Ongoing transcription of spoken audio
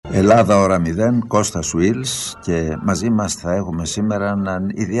Ελλάδα ώρα 0, Κώστας Ουίλς, και μαζί μας θα έχουμε σήμερα έναν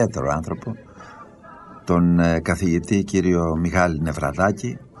ιδιαίτερο άνθρωπο, τον καθηγητή κύριο Μιχάλη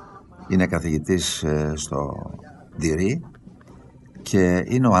Νευραδάκη. Είναι καθηγητής στο Διρή και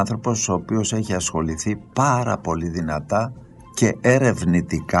είναι ο άνθρωπος ο οποίος έχει ασχοληθεί πάρα πολύ δυνατά και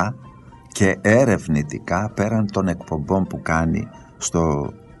ερευνητικά πέραν των εκπομπών που κάνει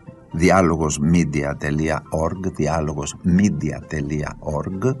στο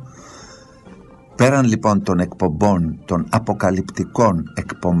διάλογος-media.org. Πέραν λοιπόν των εκπομπών, των αποκαλυπτικών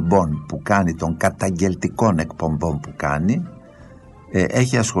εκπομπών που κάνει, των καταγγελτικών εκπομπών που κάνει,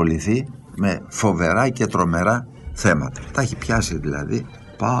 έχει ασχοληθεί με φοβερά και τρομερά θέματα. Τα έχει πιάσει δηλαδή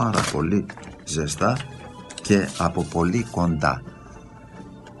πάρα πολύ ζεστά και από πολύ κοντά.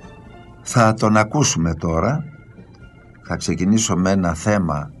 Θα τον ακούσουμε τώρα. Θα ξεκινήσω με ένα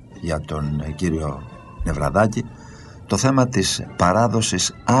θέμα για τον κύριο Νευραδάκη, το θέμα της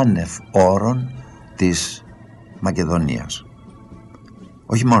παράδοσης άνευ όρων της Μακεδονίας.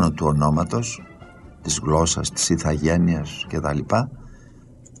 Όχι μόνο του ονόματος, της γλώσσας, της ηθαγένειας κτλ.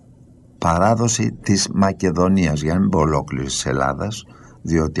 Παράδοση της Μακεδονίας, για να μην πω ολόκληρης της Ελλάδας,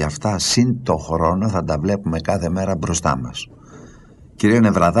 διότι αυτά συν το χρόνο θα τα βλέπουμε κάθε μέρα μπροστά μας. Κύριε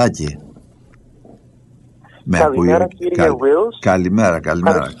Νευραδάκη, καλημέρα κύριε Βίλς. Καλημέρα.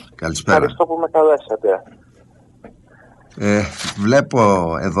 Καλησπέρα. Ευχαριστώ που με καλέσατε.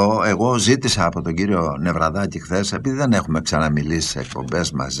 Βλέπω εδώ, εγώ ζήτησα από τον κύριο Νευραδάκη χθες, επειδή δεν έχουμε ξαναμιλήσει σε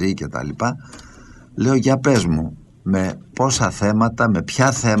εκπομπές μαζί και τα λοιπά, λέω για πες μου με πόσα θέματα, με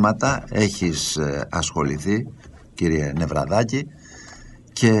ποια θέματα έχεις ασχοληθεί κύριε Νευραδάκη,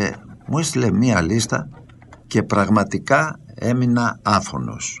 και μου έστειλε μία λίστα και πραγματικά έμεινα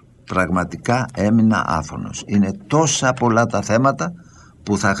άφωνος. Είναι τόσα πολλά τα θέματα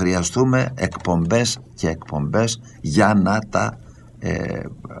που θα χρειαστούμε εκπομπές και εκπομπές για να τα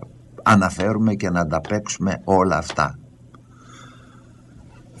αναφέρουμε και να τα παίξουμε όλα αυτά.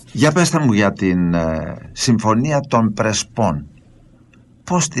 Για πέστε μου για την Συμφωνία των Πρεσπών.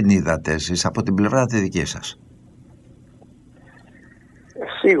 Πώς την είδατε εσείς από την πλευρά τη δική σας?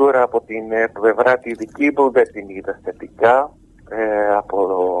 Σίγουρα από την πλευρά τη δική μου δεν την είδα θετικά.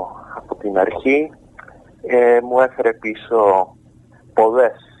 Από την αρχή μου έφερε πίσω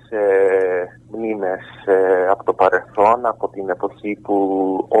πολλές μνήμες από το παρελθόν, από την εποχή που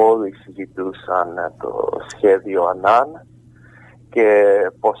όλοι συζητούσαν το σχέδιο Ανάν και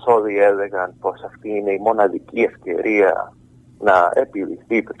πως όλοι έλεγαν πως αυτή είναι η μοναδική ευκαιρία να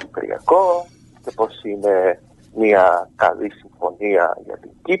επιληθεί το Κυπριακό και πως είναι μια καλή συμφωνία για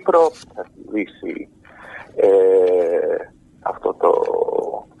την Κύπρο που θα επιλύσει αυτό το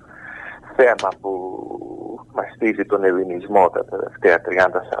θέμα που μαστίζει τον ελληνισμό τα τελευταία 30-40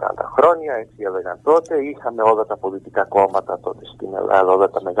 χρόνια, έτσι έλεγαν τότε. Είχαμε όλα τα πολιτικά κόμματα τότε στην Ελλάδα, όλα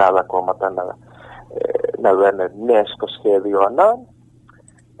τα μεγάλα κόμματα να λένε ναι στο σχέδιο Ανάν.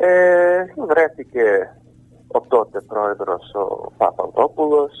 Βρέθηκε ο τότε πρόεδρος ο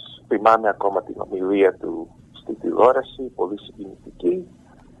Παπαδόπουλος, θυμάμαι ακόμα την ομιλία του στη τηλεόραση, πολύ συγκινητική,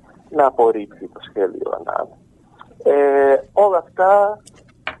 να απορρίψει το σχέδιο Ανάν. Όλα αυτά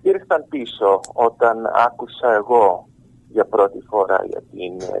ήρθαν πίσω όταν άκουσα εγώ για πρώτη φορά για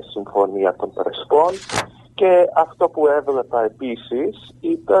την Συμφωνία των Πρεσπών, και αυτό που έβλεπα επίσης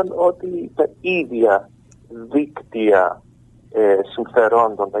ήταν ότι τα ίδια δίκτυα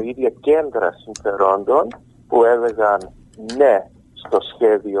συμφερόντων, τα ίδια κέντρα συμφερόντων που έλεγαν ναι στο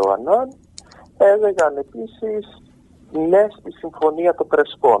σχέδιο Ανάν, έλεγαν επίσης ναι στη Συμφωνία των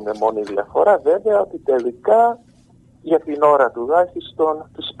Πρεσπών, με μόνη διαφορά βέβαια ότι τελικά για την ώρα τουλάχιστον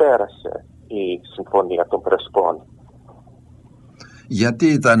τους πέρασε η Συμφωνία των Πρεσπών. Γιατί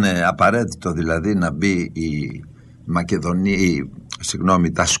ήταν απαραίτητο δηλαδή να μπει η Μακεδονία,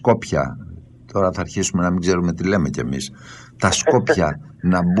 τα Σκόπια, τώρα θα αρχίσουμε να μην ξέρουμε τι λέμε κι εμείς, τα Σκόπια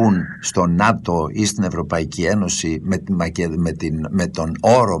να μπουν στο ΝΑΤΟ ή στην Ευρωπαϊκή Ένωση με τον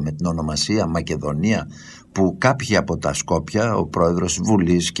όρο, με την ονομασία Μακεδονία, που κάποιοι από τα Σκόπια, ο πρόεδρος της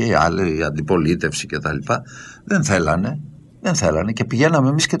Βουλής και οι άλλοι, η αντιπολίτευση και τα λοιπά, δεν θέλανε και πηγαίναμε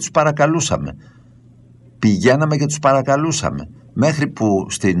εμείς και τους παρακαλούσαμε. Μέχρι που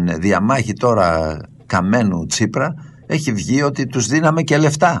στην διαμάχη τώρα Καμένου Τσίπρα έχει βγει ότι τους δίναμε και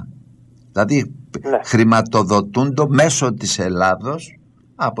λεφτά. Δηλαδή χρηματοδοτούνται μέσω της Ελλάδος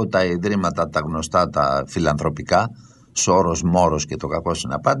από τα ιδρύματα τα γνωστά, τα φιλανθρωπικά, Σόρος, Μόρος και το κακό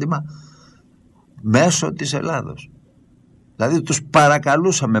συναπάντημα, μέσω της Ελλάδος. Δηλαδή τους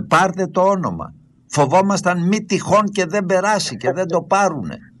παρακαλούσαμε, πάρτε το όνομα. Φοβόμασταν μη τυχόν και δεν περάσει και δεν το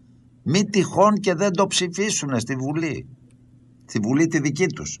πάρουνε. Μη τυχόν και δεν το ψηφίσουνε στη Βουλή. Στη Βουλή τη δική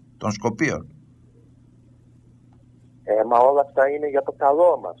τους, των Σκοπίων. Μα όλα αυτά είναι για το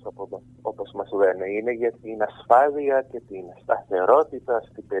καλό μας, όπως μας λένε. Είναι για την ασφάλεια και την σταθερότητα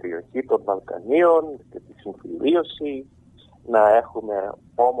στην περιοχή των Βαλκανίων και τη συμφιλίωση, να έχουμε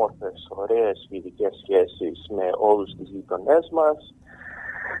όμορφες, ωραίες φιλικές σχέσεις με όλους τους γειτονές μας.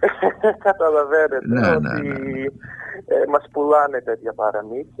 Καταλαβαίνετε ότι μας πουλάνε τέτοια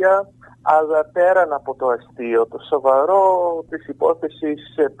παραμύθια, αλλά πέραν από το αστείο, το σοβαρό της υπόθεσης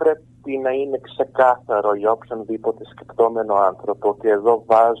πρέπει να είναι ξεκάθαρο για οποιονδήποτε σκεπτόμενο άνθρωπο, και εδώ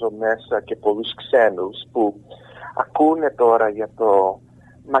βάζω μέσα και πολλούς ξένους που ακούνε τώρα για το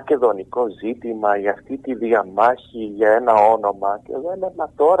μακεδονικό ζήτημα, για αυτή τη διαμάχη για ένα όνομα, και λένε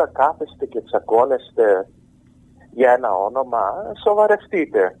μα τώρα κάθεστε και τσακώνεστε για ένα όνομα,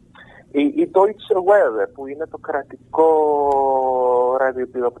 σοβαρευτείτε. Η Deutsche Welle, που είναι το κρατικό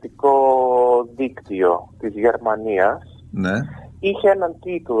ραδιοτηλεοπτικό δίκτυο της Γερμανίας, είχε έναν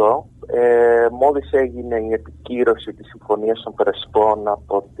τίτλο, μόλις έγινε η επικύρωση της Συμφωνίας των Πρεσπών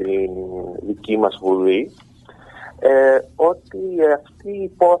από την δική μας Βουλή, ότι αυτή η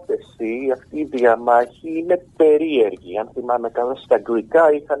υπόθεση, αυτή η διαμάχη είναι περίεργη. Αν θυμάμαι καλά, στα αγγλικά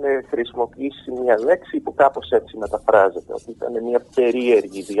είχαν χρησιμοποιήσει μια λέξη που κάπως έτσι μεταφράζεται, ότι ήταν μια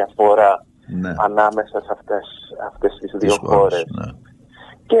περίεργη διαφορά ανάμεσα σε αυτές τις δύο χώρες.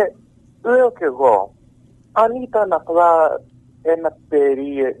 Και λέω κι εγώ, αν ήταν απλά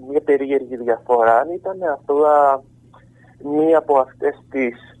μια περίεργη διαφορά, αν ήταν απλά μία από αυτές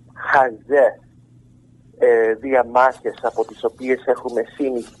τις χαζές διαμάχες από τις οποίες έχουμε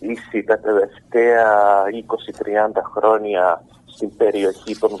συνηθίσει τα τελευταία 20-30 χρόνια στην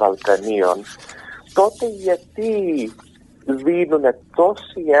περιοχή των Βαλκανίων, τότε γιατί δίνουν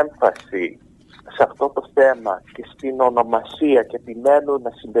τόση έμφαση σε αυτό το θέμα και στην ονομασία και επιμένουν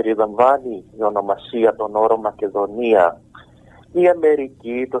να συμπεριλαμβάνει η ονομασία τον όρο Μακεδονία η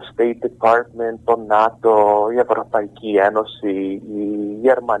Αμερική, το State Department, το ΝΑΤΟ, η Ευρωπαϊκή Ένωση, η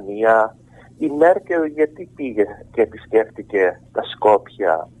Γερμανία? Η Μέρκελ γιατί πήγε και επισκέφτηκε τα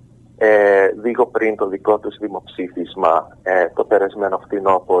Σκόπια λίγο πριν το δικό τους δημοψήφισμα το περασμένο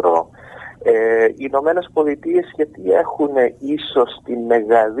φθινόπωρο? Οι Ηνωμένες Πολιτείες γιατί έχουν ίσως τη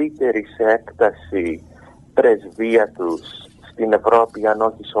μεγαλύτερη σε έκταση πρεσβεία τους στην Ευρώπη, αν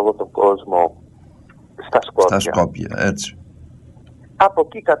όχι σε όλο τον κόσμο, στα Σκόπια. Στα Σκόπια, έτσι. Από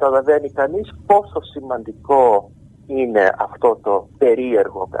εκεί καταλαβαίνει κανείς πόσο σημαντικό είναι αυτό το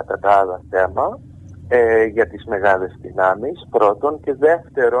περίεργο κατά τα άλλα θέμα για τις μεγάλες δυνάμεις, πρώτον, και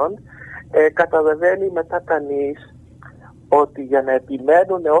δεύτερον καταλαβαίνει μετά κανείς ότι για να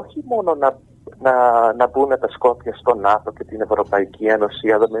επιμένουν όχι μόνο να μπουν τα Σκόπια στο ΝΑΤΟ και την Ευρωπαϊκή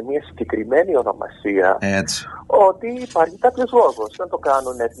Ένωση, αλλά με μια συγκεκριμένη ονομασία, έτσι, ότι υπάρχει κάποιος λόγος. Δεν το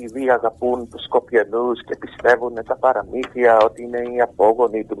κάνουν επειδή αγαπούν τους Σκοπιανούς και πιστεύουν τα παραμύθια ότι είναι οι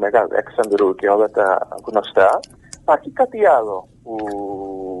απόγονοι του Μέγα Αλέξανδρου και όλα τα γνωστά. Υπάρχει κάτι άλλο που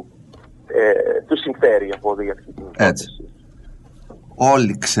του συμφέρει από όλη αυτή την υπόθεση.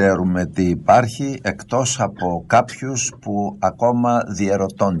 Όλοι ξέρουμε τι υπάρχει, εκτός από κάποιους που ακόμα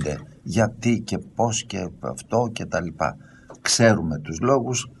διερωτώνται γιατί και πώς και αυτό και τα λοιπά. Ξέρουμε τους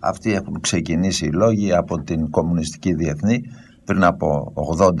λόγους, αυτοί έχουν ξεκινήσει οι λόγοι από την Κομμουνιστική Διεθνή πριν από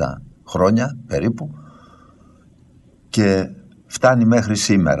 80 χρόνια περίπου και φτάνει μέχρι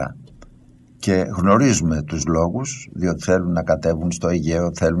σήμερα. Και γνωρίζουμε τους λόγους, διότι θέλουν να κατέβουν στο Αιγαίο,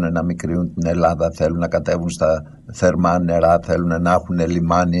 θέλουν να μικρύνουν την Ελλάδα, θέλουν να κατέβουν στα θερμά νερά, θέλουν να έχουν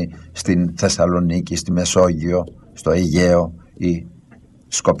λιμάνι στην Θεσσαλονίκη, στη Μεσόγειο, στο Αιγαίο, οι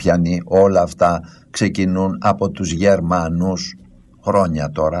Σκοπιανοί. Όλα αυτά ξεκινούν από τους Γερμανούς χρόνια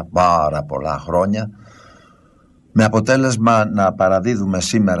τώρα, πάρα πολλά χρόνια, με αποτέλεσμα να παραδίδουμε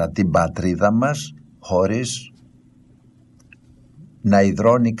σήμερα την πατρίδα μας χωρίς να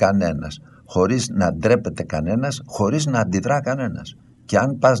ιδρώνει κανένας, χωρίς να ντρέπεται κανένας, χωρίς να αντιδρά κανένας. Και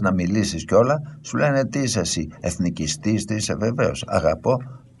αν πας να μιλήσεις κιόλα, σου λένε τι είσαι εσύ, εθνικιστής, τι είσαι? Βεβαίως, αγαπώ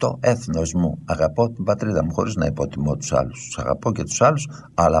το έθνος μου, αγαπώ την πατρίδα μου, χωρίς να υποτιμώ τους άλλους. Τους αγαπώ και τους άλλους,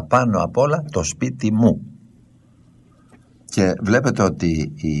 αλλά πάνω απ' όλα το σπίτι μου. Και βλέπετε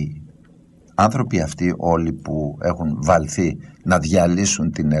ότι οι άνθρωποι αυτοί όλοι που έχουν βαλθεί να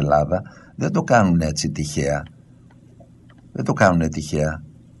διαλύσουν την Ελλάδα δεν το κάνουν έτσι τυχαία. Δεν το κάνουν τυχαία.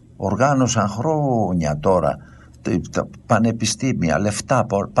 Οργάνωσαν χρόνια τώρα τα πανεπιστήμια, λεφτά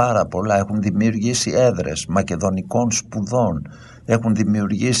πάρα πολλά, έχουν δημιουργήσει έδρες μακεδονικών σπουδών, έχουν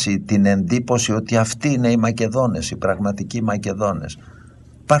δημιουργήσει την εντύπωση ότι αυτοί είναι οι Μακεδόνες, οι πραγματικοί Μακεδόνες.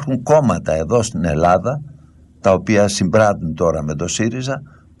 Υπάρχουν κόμματα εδώ στην Ελλάδα τα οποία συμπράττουν τώρα με το ΣΥΡΙΖΑ,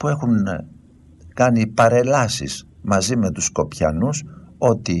 που έχουν κάνει παρελάσεις μαζί με τους Σκοπιανούς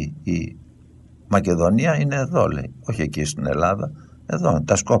ότι η Μακεδονία είναι εδώ, λέει, όχι εκεί στην Ελλάδα, εδώ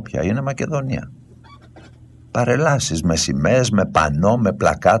τα Σκόπια είναι Μακεδονία. παρελάσεις με σημαίες, με πανό, με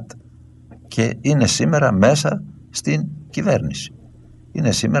πλακάτ, και είναι σήμερα μέσα στην κυβέρνηση,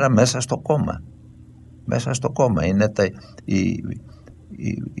 είναι σήμερα μέσα στο κόμμα. Μέσα στο κόμμα είναι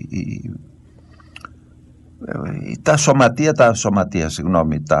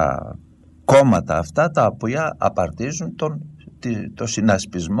τα κόμματα αυτά, τα οποία απαρτίζουν το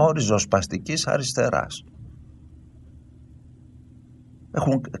συνασπισμό ριζοσπαστικής αριστεράς.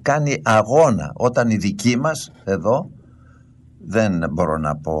 Έχουν κάνει αγώνα, όταν οι δικοί μας εδώ δεν μπορώ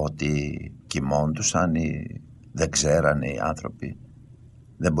να πω ότι κοιμώντουσαν ή δεν ξέρανε οι άνθρωποι.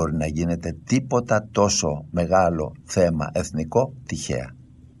 Δεν μπορεί να γίνεται τίποτα τόσο μεγάλο θέμα εθνικό τυχαία.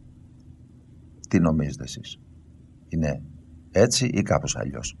 Τι νομίζετε εσείς? Είναι έτσι ή κάπως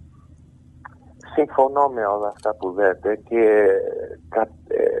αλλιώς? Συμφωνώ με όλα αυτά που λέτε και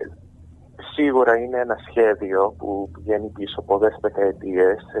σίγουρα είναι ένα σχέδιο που πηγαίνει πίσω πολλές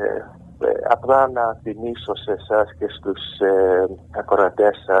δεκαετίες. Απλά να θυμίσω σε εσάς και στους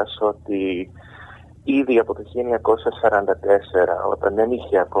ακροατές σας ότι ήδη από το 1944, όταν δεν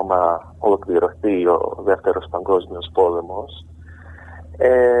είχε ακόμα ολοκληρωθεί ο Δεύτερος Παγκόσμιος Πόλεμος,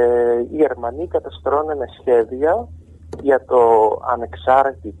 οι Γερμανοί καταστρώνανε σχέδια για το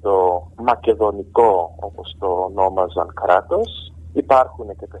ανεξάρτητο μακεδονικό, όπως το ονόμαζαν, κράτος. Υπάρχουν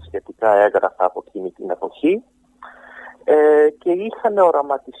και τα σχετικά έγγραφα από εκείνη την εποχή, και είχαν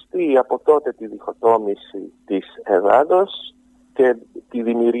οραματιστεί από τότε τη διχοτόμηση της Ελλάδος και τη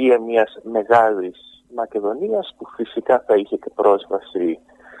δημιουργία μιας μεγάλης Μακεδονίας, που φυσικά θα είχε και πρόσβαση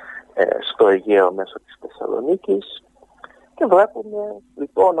στο Αιγαίο μέσω της Θεσσαλονίκης. Και βλέπουμε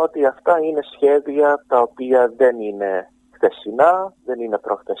λοιπόν ότι αυτά είναι σχέδια τα οποία δεν είναι χθεσινά, δεν είναι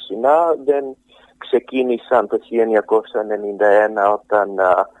προχθεσινά, δεν ξεκίνησαν το 1991 όταν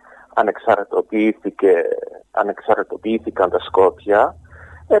ανεξαρτητοποιήθηκαν τα Σκόπια.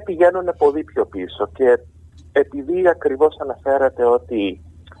 Πηγαίνουν πολύ πιο πίσω, και επειδή ακριβώς αναφέρατε ότι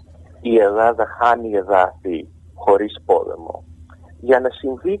η Ελλάδα χάνει εδάφη χωρίς πόλεμο, για να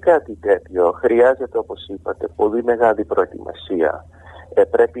συμβεί κάτι τέτοιο χρειάζεται, όπως είπατε, πολύ μεγάλη προετοιμασία.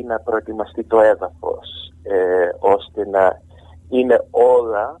 Πρέπει να προετοιμαστεί το έδαφος, ώστε να είναι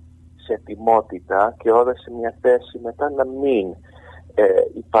όλα σε ετοιμότητα και όλα σε μια θέση μετά να μην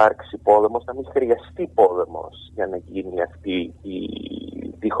υπάρξει πόλεμος, να μην χρειαστεί πόλεμος για να γίνει αυτή η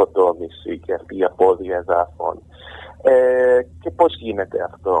διχοτόμηση και αυτή η απώλεια εδάφων. Και πώς γίνεται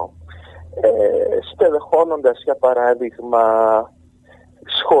αυτό? Στελεχώνοντας, για παράδειγμα,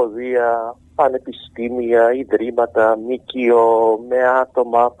 σχολεία, πανεπιστήμια, ιδρύματα, ΜΚΟ, με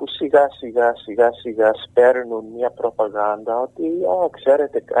άτομα που σιγά σιγά σπέρνουν μια προπαγάνδα ότι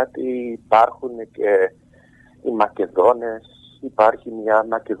ξέρετε κάτι, υπάρχουν και οι Μακεδόνες, υπάρχει μια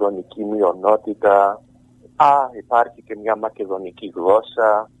μακεδονική μειονότητα, υπάρχει και μια μακεδονική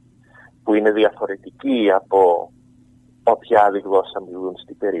γλώσσα που είναι διαφορετική από όποια άλλη γλώσσα μιλούν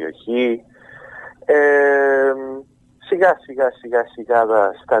στην περιοχή. Σιγά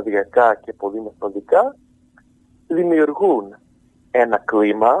σταδιακά και πολύ μεθοδικά δημιουργούν ένα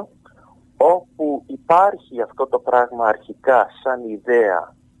κλίμα όπου υπάρχει αυτό το πράγμα αρχικά σαν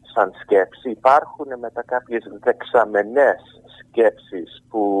ιδέα, σαν σκέψη. Υπάρχουν μετά κάποιες δεξαμενές σκέψεις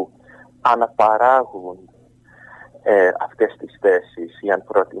που αναπαράγουν αυτές τις θέσεις, ή αν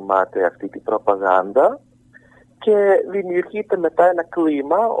προτιμάτε αυτή την προπαγάνδα, και δημιουργείται μετά ένα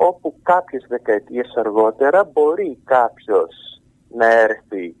κλίμα όπου κάποιες δεκαετίες αργότερα μπορεί κάποιος να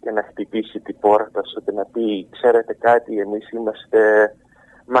έρθει και να χτυπήσει την πόρτα σου και να πει ξέρετε κάτι, εμείς είμαστε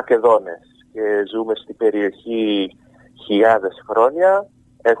Μακεδόνες και ζούμε στην περιοχή χιλιάδες χρόνια,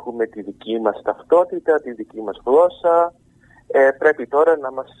 έχουμε τη δική μας ταυτότητα, τη δική μας γλώσσα, πρέπει τώρα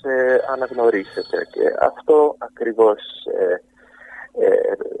να μας αναγνωρίσετε. Και αυτό ακριβώς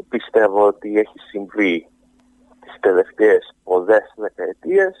πιστεύω ότι έχει συμβεί τις τελευταίες πολλές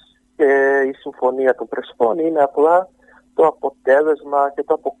δεκαετίες, και η Συμφωνία των Πρεσπών είναι απλά το αποτέλεσμα και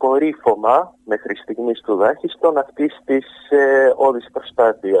το αποκορύφωμα, μέχρι στιγμής τουλάχιστον, αυτής της όλης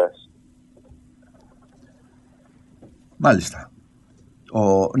προσπάθειας. Μάλιστα.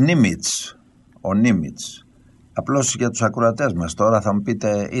 Ο Νίμιτς, απλώς για τους ακροατές μας τώρα θα μου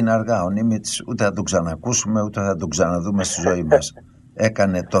πείτε είναι αργά, ο Νίμιτς ούτε θα τον ξανακούσουμε ούτε θα τον ξαναδούμε στη ζωή μας.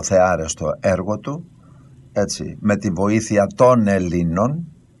 Έκανε το θεάρεστο έργο του, έτσι, με τη βοήθεια των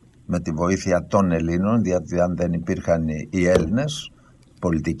Ελλήνων, διότι αν δεν υπήρχαν οι Έλληνες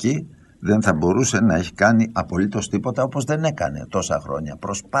πολιτικοί δεν θα μπορούσε να έχει κάνει απολύτως τίποτα, όπως δεν έκανε τόσα χρόνια.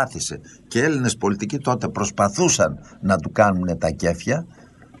 Προσπάθησε, και οι Έλληνες πολιτικοί τότε προσπαθούσαν να του κάνουν τα κέφια,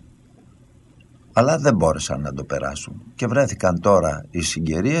 αλλά δεν μπόρεσαν να το περάσουν, και βρέθηκαν τώρα οι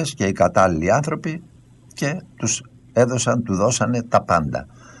συγκαιρίες και οι κατάλληλοι άνθρωποι και του δώσανε τα πάντα.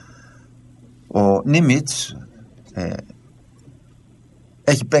 Ο Νίμιτς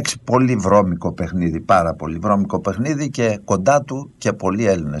έχει παίξει πολύ βρώμικο παιχνίδι, πάρα πολύ βρώμικο παιχνίδι, και κοντά του και πολλοί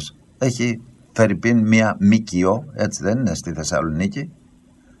Έλληνες. Έχει φερειπίν μια ΜΚΟ, έτσι δεν είναι, στη Θεσσαλονίκη,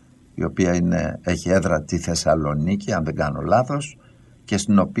 η οποία έχει έδρα τη Θεσσαλονίκη, αν δεν κάνω λάθος, και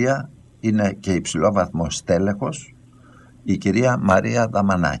στην οποία είναι και υψηλόβαθμο στέλεχος η κυρία Μαρία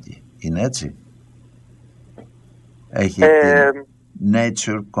Δαμανάκη. Είναι έτσι? Έχει την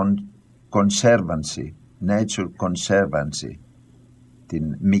Nature Conservancy, την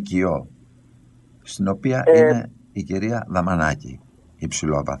ΜΚΟ, στην οποία είναι η κυρία Δαμανάκη,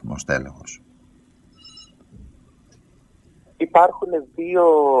 υψηλόβαθμο στέλεχος. Υπάρχουν δύο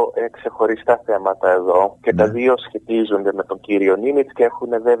ξεχωριστά θέματα εδώ και τα δύο σχετίζονται με τον κύριο Νίμιτς και έχουν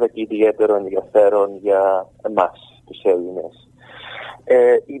βέβαια και ιδιαίτερο ενδιαφέρον για εμάς, τους Έλληνες.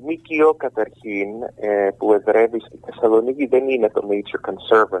 Η ΜΚΟ καταρχήν που εδρεύει στη Θεσσαλονίκη δεν είναι το Nature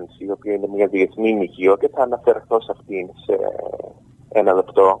Conservancy, η οποία είναι μια διεθνή ΜΚΟ και θα αναφερθώ σε αυτήν σε ένα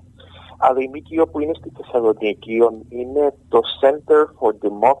λεπτό. Αλλά η ΜΚΟ που είναι στη Θεσσαλονίκη είναι το Center for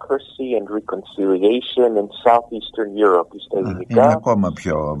Democracy and Reconciliation in Southeastern Europe, στα ελληνικά. Είναι ακόμα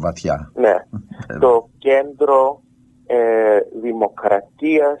πιο βαθιά. Ναι, το Κέντρο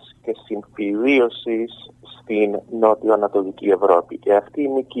Δημοκρατίας και Συμφιλίωσης στην Νότιο-Ανατολική Ευρώπη. Και αυτή η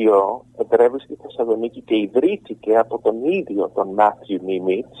ΜΚΟ εδρεύει στη Θεσσαλονίκη και ιδρύθηκε από τον ίδιο τον Μάθιου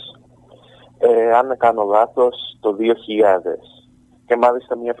Νίμιτς, αν δεν κάνω λάθος, το 2000. Και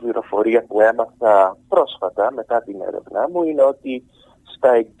μάλιστα μια πληροφορία που έμαθα πρόσφατα μετά την έρευνά μου είναι ότι στα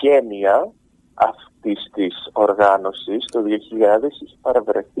εγγένεια αυτής της οργάνωσης το 2000 είχε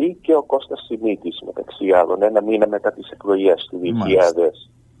παραβρεθεί και ο Κώστας Σιμίτης, μεταξύ άλλων, ένα μήνα μετά τις εκλογές του 2000.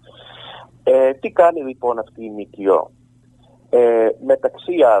 Τι κάνει λοιπόν αυτή η ΜΚΟ?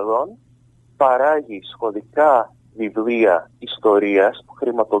 Μεταξύ άλλων παράγει σχολικά βιβλία ιστορίας που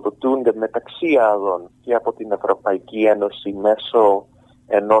χρηματοδοτούνται μεταξύ άλλων και από την Ευρωπαϊκή Ένωση μέσω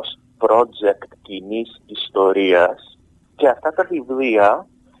ενός project κοινής ιστορίας, και αυτά τα βιβλία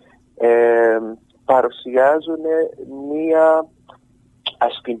παρουσιάζουν μία,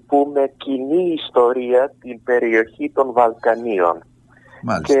 ας την πούμε, κοινή ιστορία την περιοχή των Βαλκανίων.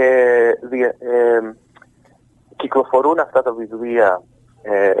 Μάλιστα. Και κυκλοφορούν αυτά τα βιβλία,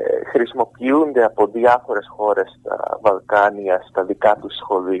 χρησιμοποιούνται από διάφορες χώρες στα Βαλκάνια στα δικά τους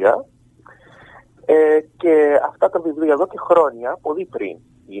σχολεία, και αυτά τα βιβλία εδώ και χρόνια, πολύ πριν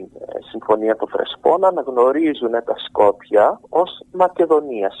η Συμφωνία των Πρεσπών, αναγνωρίζουν τα Σκόπια ως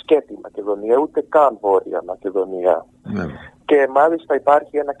Μακεδονία, σκέτη Μακεδονία, ούτε καν Βόρεια Μακεδονία. Και μάλιστα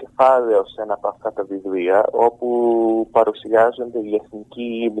υπάρχει ένα κεφάλαιο σε ένα από αυτά τα βιβλία όπου παρουσιάζονται οι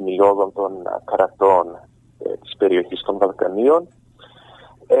εθνικοί ύμνοι όλων των κρατών της περιοχής των Βαλκανίων,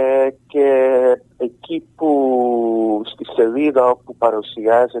 και εκεί που στη σελίδα όπου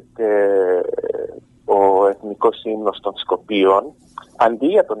παρουσιάζεται ο εθνικός ύμνος των Σκοπίων, αντί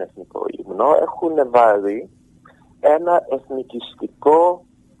για τον εθνικό ύμνο έχουν βάλει ένα εθνικιστικό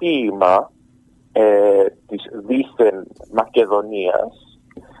ποίημα της δίθεν Μακεδονίας,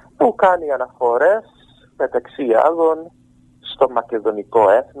 που κάνει αναφορές μεταξύ άλλων στο μακεδονικό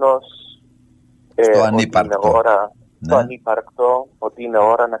έθνος, στο ανύπαρκτο. Το ανύπαρκτο, ότι είναι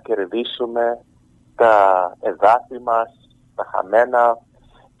ώρα να κερδίσουμε τα εδάφη μας, τα χαμένα,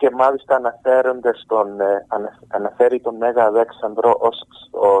 και μάλιστα αναφέρει τον Μέγα Αλέξανδρο ως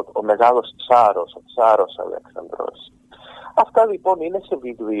ο μεγάλος τσάρος, ο τσάρος Αλέξανδρος. Αυτά λοιπόν είναι σε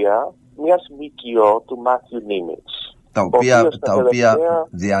βιβλία μιας ΜΚΟ του Μάθιου Νίμιτς. Τα οποία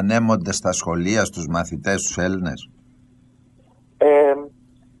διανέμονται στα σχολεία στους μαθητές, στους Έλληνες.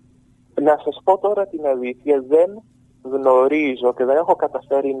 Να σας πω τώρα την αλήθεια, δεν γνωρίζω και δεν έχω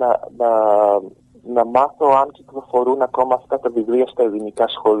καταφέρει να μάθω αν κυκλοφορούν ακόμα αυτά τα βιβλία στα ελληνικά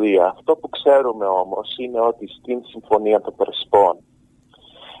σχολεία. Αυτό που ξέρουμε όμως είναι ότι στην Συμφωνία των Πρεσπών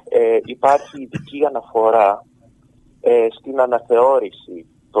υπάρχει ειδική αναφορά στην αναθεώρηση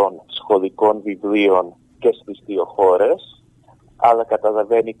των σχολικών βιβλίων και στις δύο χώρες, αλλά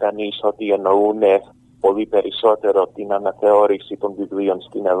καταλαβαίνει κανείς ότι εννοούν πολύ περισσότερο την αναθεώρηση των βιβλίων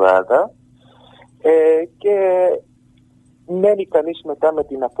στην Ελλάδα, και μένει κανείς μετά με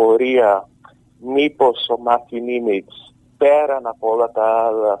την απορία μήπως ο Μάθιου Νίμιτς πέραν από όλα τα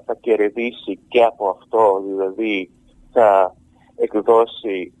άλλα θα κερδίσει και από αυτό, δηλαδή θα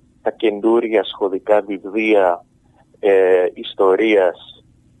εκδώσει τα καινούρια σχολικά βιβλία ιστορίας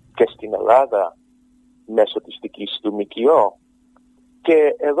και στην Ελλάδα μέσω της δικής του ΜΚΟ.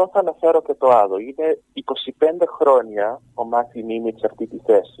 Και εδώ θα αναφέρω και το άλλο. Είναι 25 χρόνια ο Μάθιου Νίμιτς σε αυτή τη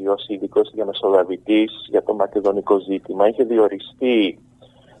θέση ως ειδικός διαμεσολαβητής για το μακεδονικό ζήτημα. Είχε διοριστεί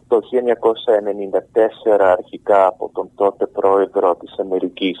το 1994 αρχικά από τον τότε πρόεδρο της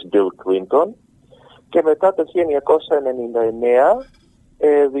Αμερικής Bill Clinton, και μετά το 1999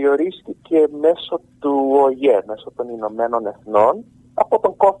 διορίστηκε μέσω του ΟΗΕ, μέσω των Ηνωμένων Εθνών, από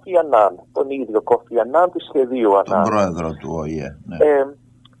τον Κόφι Ανάν, τον ίδιο Κόφι Ανάν του σχεδίου Ανάν. Τον πρόεδρο του ΟΗΕ. Ναι.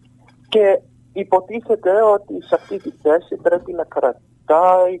 Και υποτίθεται ότι σε αυτή τη θέση πρέπει να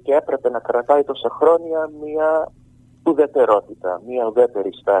κρατάει και έπρεπε να κρατάει τόσα χρόνια μια ουδετερότητα, μια ουδέτερη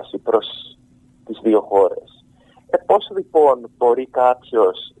στάση προς τις δύο χώρες. Πώς λοιπόν μπορεί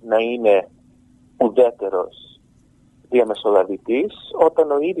κάποιος να είναι ουδέτερος διαμεσολαβητής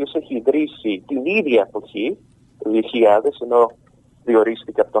όταν ο ίδιος έχει ιδρύσει την ίδια εποχή, το 2000, ενώ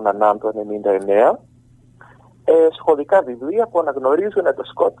διορίστηκε από τον Ανάν το 1999, σχολικά βιβλία που αναγνωρίζουν τα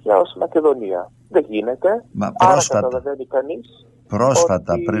Σκόπια ως Μακεδονία. Δεν γίνεται. Άρα καταλαβαίνει κανείς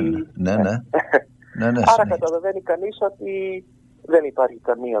πρόσφατα ότι... πριν. Ναι. Άρα καταλαβαίνει κανείς ότι δεν υπάρχει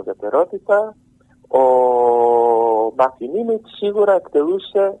καμία ουδετερότητα. Ο Μάθιου Νίμιτς σίγουρα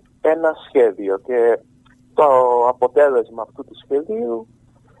εκτελούσε ένα σχέδιο και το αποτέλεσμα αυτού του σχεδίου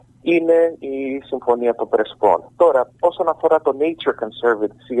είναι η Συμφωνία των Πρεσπών. Τώρα, όσον αφορά το Nature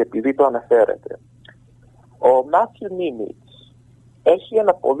Conservancy, επειδή το αναφέρεται, ο Μάθιου Νίμιτς έχει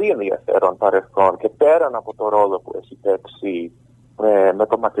ένα πολύ ενδιαφέρον παρελθόν και πέραν από το ρόλο που έχει παίξει με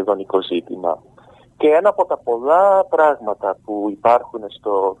το μακεδονικό ζήτημα. Και ένα από τα πολλά πράγματα που υπάρχουν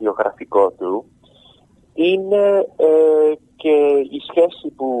στο βιογραφικό του είναι και η σχέση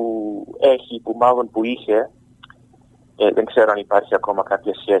που έχει, που είχε, δεν ξέρω αν υπάρχει ακόμα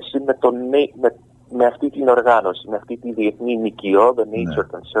κάποια σχέση, με αυτή την οργάνωση, με αυτή τη διεθνή ΜΚΟ, the Nature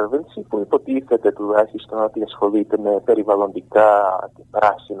Conservancy, που υποτίθεται τουλάχιστον ότι ασχολείται με περιβαλλοντικά και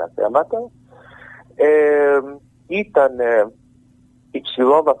πράσινα θέματα. Ήταν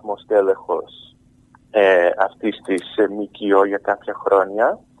υψηλόβαθμος τέλεχος αυτής της ΜΚΟ για κάποια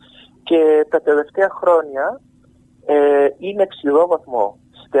χρόνια και τα τελευταία χρόνια είναι υψηλόβαθμο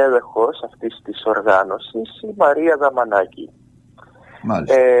στέλεχος αυτής της οργάνωσης η Μαρία Δαμανάκη.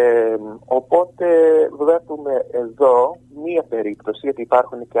 Οπότε βλέπουμε εδώ μία περίπτωση, γιατί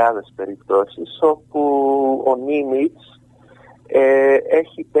υπάρχουν και άλλες περιπτώσεις, όπου ο Νίμιτς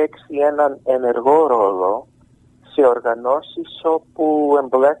έχει παίξει έναν ενεργό ρόλο σε οργανώσεις όπου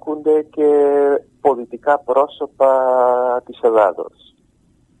εμπλέκονται και πολιτικά πρόσωπα της Ελλάδος.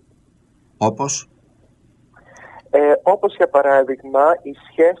 Όπως? Όπως για παράδειγμα η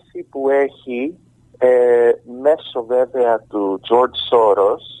σχέση που έχει μέσω βέβαια του George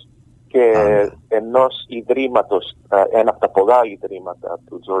Soros και ενός ιδρύματος, ένα από τα πολλά ιδρύματα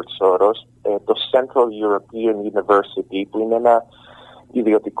του George Soros, το Central European University, που είναι ένα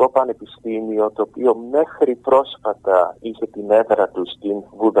ιδιωτικό πανεπιστήμιο το οποίο μέχρι πρόσφατα είχε την έδρα του στην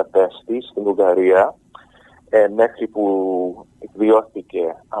Βουδαπέστη, στην Ουγγαρία, μέχρι που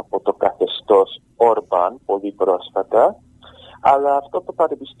εκδιώθηκε από το καθεστώς Όρμπαν πολύ πρόσφατα. Αλλά αυτό το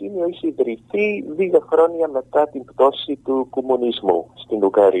πανεπιστήμιο είχε ιδρυθεί 2 χρόνια μετά την πτώση του κομμουνισμού στην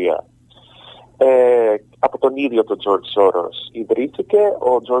Ουγγαρία. Από τον ίδιο τον George Soros ιδρύθηκε.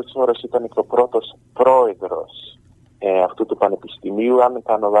 Ο George Soros ήταν και ο πρώτος πρόεδρος αυτού του πανεπιστημίου, αν δεν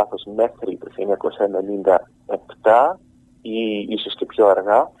κάνω λάθος, μέχρι το 1997 ή ίσως και πιο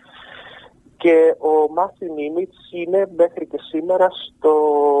αργά. Και ο Μάθιου Νίμιτς είναι μέχρι και σήμερα στο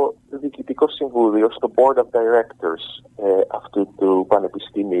διοικητικό συμβούλιο, στο Board of Directors αυτού του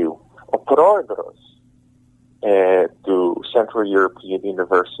πανεπιστημίου. Ο πρόεδρος του Central European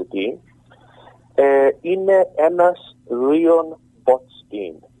University είναι ένας Leon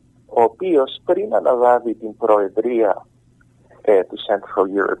Botstein, ο οποίος πριν αναλάβει την προεδρία του Central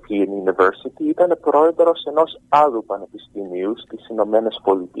European University ήταν πρόεδρος ενός άλλου πανεπιστημίου στις Ηνωμένες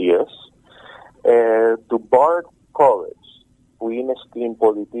Πολιτείες, του Bard College, που είναι στην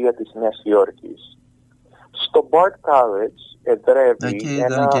πολιτεία της Νέας Υόρκης. Στο Bard College εδρεύει εκεί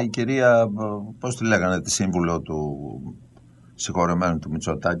ήταν και η κυρία, πώς τη λέγανε, τη σύμβουλο του συγχωρεμένου του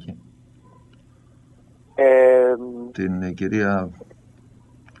Μητσοτάκη, την κυρία,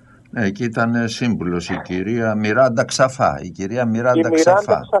 εκεί ήταν σύμβουλος η κυρία Μιράντα Ξαφά. Η κυρία Μιράντα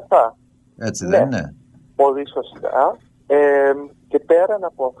Ξαφά. Έτσι δεν είναι? Πολύ σωστά. Και πέραν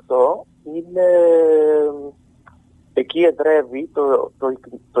από αυτό είναι, εκεί εδρεύει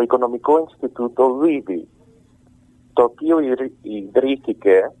το Οικονομικό Ινστιτούτο Λίβι, το οποίο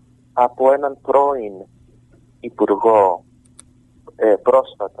ιδρύθηκε από έναν πρώην υπουργό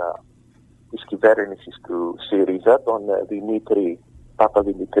πρόσφατα της κυβέρνησης του ΣΥΡΙΖΑ, τον Δημήτρη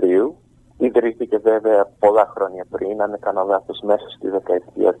Παπαδημητρίου. Ιδρύθηκε βέβαια πολλά χρόνια πριν, αν δεν κάνω λάθος, μέσα στη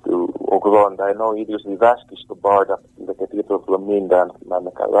δεκαετία του 80, ενώ ο ίδιος διδάσκει στο Bard από τη δεκαετία του 70, αν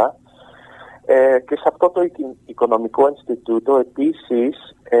θυμάμαι καλά. Και σε αυτό το Οικονομικό Ινστιτούτο επίσης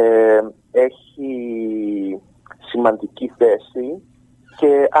έχει σημαντική θέση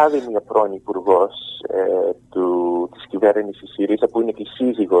και άλλη μια πρώην υπουργός της κυβέρνησης ΣΥΡΙΖΑ, που είναι και η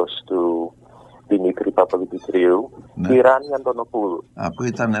σύζυγος του Δημήτρη Παπαδημητρίου, η Ράνη Αντωνοπούλου. Που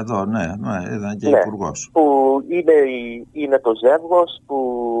ήταν εδώ, ναι, ήταν και υπουργός. Που είναι το ζεύγος που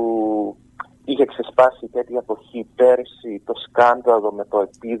είχε ξεσπάσει τέτοια εποχή πέρσι το σκάνδαλο με το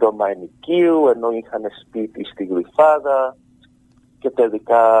επίδομα ενοικίου, ενώ είχαν σπίτι στη Γλυφάδα και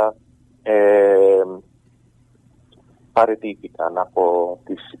τελικά παραιτήθηκαν από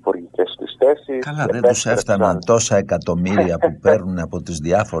τις υπουργικές τους θέσεις. Καλά, δεν τους έφταναν τόσα εκατομμύρια που παίρνουν από τις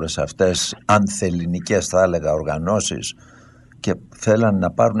διάφορες αυτές ανθελληνικές, θα έλεγα, οργανώσεις, και θέλαν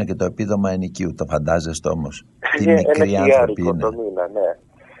να πάρουν και το επίδομα ενοικίου. Το φαντάζεστε όμως? Τι μικροί άνθρωποι είναι.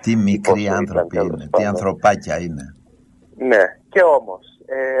 Τι μικροί άνθρωποι είναι, τι ανθρωπάκια είναι. Ναι, και όμως,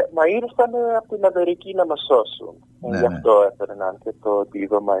 μα ήρθαν από την Αμερική να μας σώσουν. Γι' αυτό έπαιρναν και το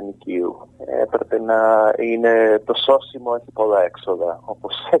επίδομα ενοικίου. Έπρεπε να είναι το σώσιμο, έχει πολλά έξοδα,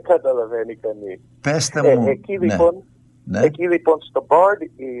 όπως καταλαβαίνει κανείς. Πέστε μου. Εκεί λοιπόν στο BARD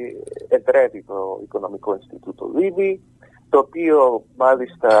εδρεύει το Οικονομικό Ινστιτούτο Λίβη, το οποίο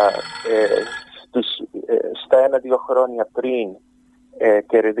μάλιστα στα 1-2 χρόνια πριν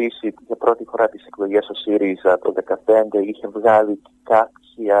κερδίσει για πρώτη φορά τις εκλογές ο ΣΥΡΙΖΑ το 2015, είχε βγάλει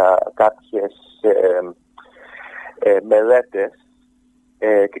κάποιες μελέτες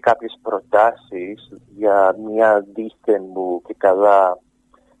και κάποιες προτάσεις για μια δίθεν μου και καλά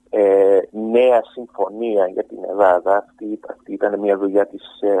νέα συμφωνία για την Ελλάδα. Αυτή ήταν μια δουλειά της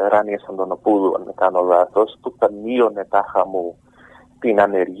Ράνιας Αντωνοπούλου, αν δεν κάνω λάθος, που θα μείωνε τάχα μου την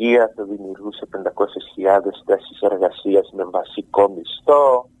ανεργία, θα δημιουργούσε 500.000 θέσεις εργασίας με βασικό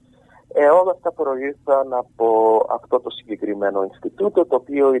μισθό. Όλα αυτά προήλθαν από αυτό το συγκεκριμένο Ινστιτούτο, το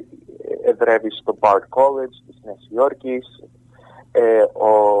οποίο εδρεύει στο Bard College της Νέας Υόρκης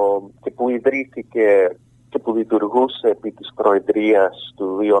και που ιδρύθηκε και που λειτουργούσε επί της προεδρίας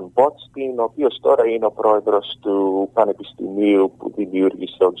του Λίον Μπότστιν, ο οποίος τώρα είναι ο πρόεδρος του Πανεπιστημίου που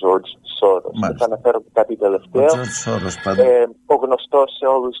δημιούργησε ο George Soros. Και θα αναφέρω και κάτι τελευταίο. Ο γνωστός σε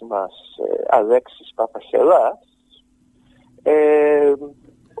όλους μας Αλέξης Παπαχελάς,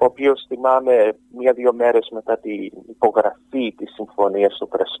 ο οποίος, θυμάμαι, 1-2 μέρες μετά την υπογραφή της συμφωνίας του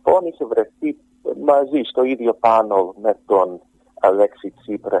Πρεσπών, είχε βρεθεί μαζί στο ίδιο πάνελ με τον Αλέξη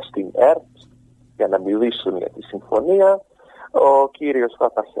Τσίπρα στην ΕΡΤ για να μιλήσουν για τη συμφωνία. Ο κύριος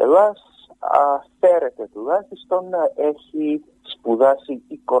Παπαχελάς φέρεται τουλάχιστον να έχει σπουδάσει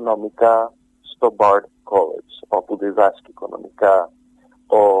οικονομικά στο Bard College, όπου διδάσκει οικονομικά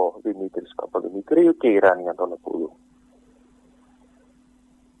ο Δημήτρης Παπαδημητρίου και η Ράνη Αντωνοπούλου.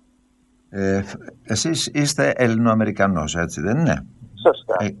 Εσείς είστε Ελληνοαμερικανός, έτσι δεν είναι?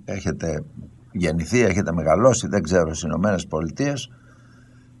 Σωστά. Έχετε γεννηθεί, έχετε μεγαλώσει, δεν ξέρω, στις Ηνωμένες Πολιτείες.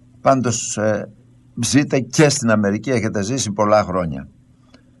 Πάντως ζείτε και στην Αμερική, έχετε ζήσει πολλά χρόνια.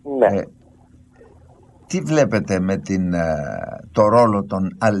 Ναι. Τι βλέπετε με το ρόλο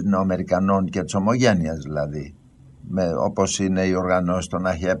των Ελληνοαμερικανών και της ομογένειας, δηλαδή, όπως είναι οι οργανώσεις των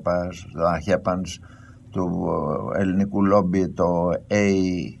ΑΧΕΠΑΝΣ, του ελληνικού λόμπι, το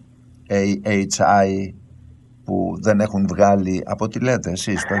AHI, που δεν έχουν βγάλει, από τι λέτε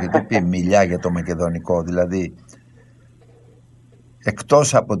εσείς, το έχετε πει, μιλιά για το μακεδονικό, δηλαδή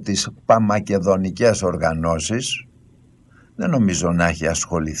εκτός από τις παμακεδονικές οργανώσεις δεν νομίζω να έχει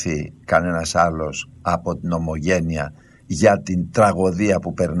ασχοληθεί κανένας άλλος από την ομογένεια για την τραγωδία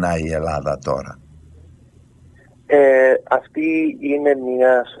που περνάει η Ελλάδα τώρα. Αυτή είναι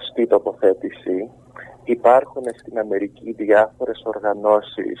μια σωστή τοποθέτηση. Υπάρχουν στην Αμερική διάφορες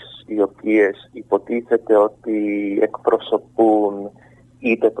οργανώσεις οι οποίες υποτίθεται ότι εκπροσωπούν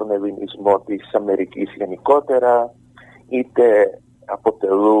είτε τον ελληνισμό της Αμερικής γενικότερα, είτε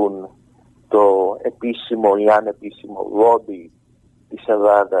αποτελούν το επίσημο ή ανεπίσημο λόμπι της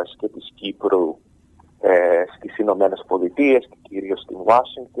Ελλάδας και της Κύπρου στις Ηνωμένες Πολιτείες και κυρίως στην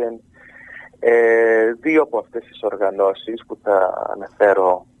Ουάσιγκτον. Δύο από αυτές τις οργανώσεις που θα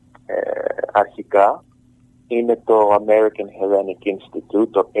αναφέρω αρχικά είναι το American Hellenic Institute,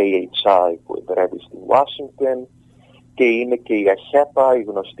 το AHI, που εδρεύει στην Ουάσιγκτον, και είναι και η ΑΧΕΠΑ, η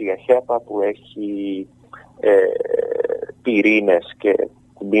γνωστή ΑΧΕΠΑ, που έχει πυρήνες και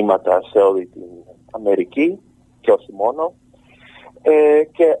τμήματα σε όλη την Αμερική και όχι μόνο.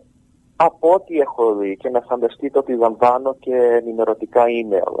 Και από ό,τι έχω δει, και να φανταστείτε ότι λαμβάνω και ενημερωτικά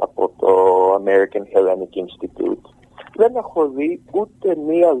email από το American Hellenic Institute, δεν έχω δει ούτε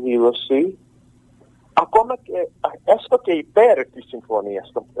μία δήλωση, ακόμα και έστω και υπέρ της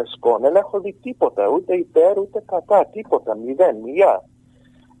συμφωνίας των Πρεσπών. Δεν έχω δει τίποτα, ούτε υπέρ ούτε κατά, τίποτα, μηδέν.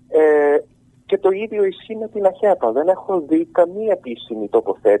 Και το ίδιο ισχύει με την ΑΧΕΠΑ. Δεν έχω δει καμία επίσημη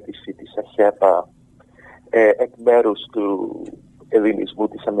τοποθέτηση της ΑΧΕΠΑ εκ μέρους του ελληνισμού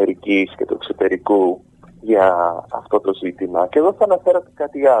της Αμερικής και του εξωτερικού για αυτό το ζήτημα. Και εδώ θα αναφέρω και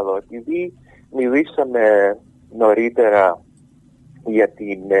κάτι άλλο. Επειδή μιλήσαμε νωρίτερα για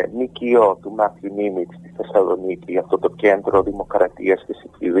την ΜΚΟ του Μάθιου Νίμιτς στη Θεσσαλονίκη, αυτό το κέντρο δημοκρατίας και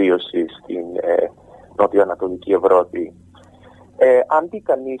συμφιλίωσης στην νότιο-ανατολική Ευρώπη. Αν δει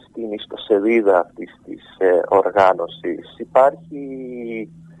κανείς την ιστοσελίδα αυτής της οργάνωσης, υπάρχει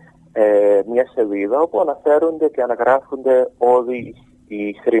μια σελίδα όπου αναφέρονται και αναγράφονται όλοι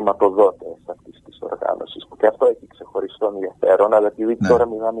οι χρηματοδότες αυτής της οργάνωσης, που και αυτό έχει ξεχωριστό ενδιαφέρον, αλλά επειδή τώρα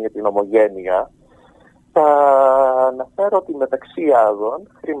μιλάμε για την ομογένεια, θα αναφέρω ότι μεταξύ άλλων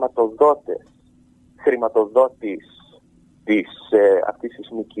χρηματοδότης αυτής της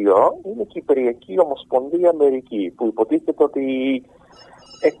ΜΚΟ είναι η Κυπριακή Ομοσπονδία Αμερική, που υποτίθεται ότι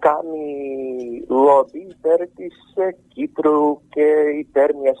κάνει λόμπι υπέρ της Κύπρου και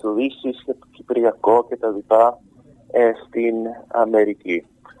υπέρ μιας λύσης για το Κυπριακό κτλ. Στην Αμερική.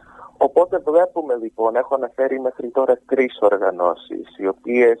 Οπότε βλέπουμε λοιπόν, έχω αναφέρει μέχρι τώρα 3 οργανώσεις, οι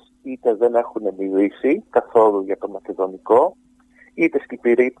οποίες είτε δεν έχουν μιλήσει καθόλου για το μακεδονικό, είτε στην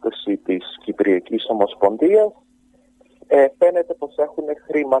περίπτωση της Κυπριακής Ομοσπονδίας φαίνεται πως έχουν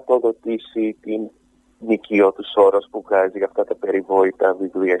χρηματοδοτήσει την νοικιό του Σόρος που βγάζει για αυτά τα περιβόητα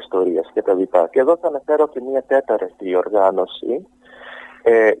βιβλία ιστορίας κτλ. Και εδώ θα αναφέρω και μια 4η οργάνωση,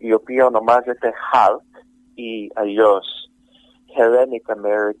 η οποία ονομάζεται HALT ή αλλιώς Hellenic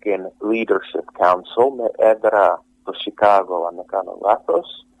American Leadership Council, με έδρα το Σικάγο, αν δεν κάνω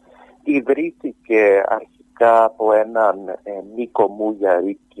λάθος. Ιδρύθηκε αρχικά από έναν Νίκο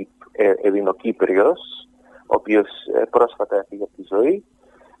Μούγιαρη, Ελληνοκύπριος, ο οποίος πρόσφατα έφυγε από τη ζωή,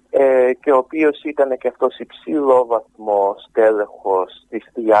 και ο οποίος ήταν και αυτός υψηλόβαθμο στέλεχος στις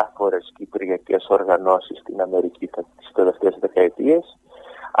διάφορες κυπριακές οργανώσεις στην Αμερική τις τελευταίες δεκαετίες,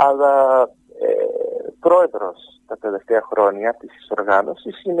 αλλά πρόεδρος τα τελευταία χρόνια της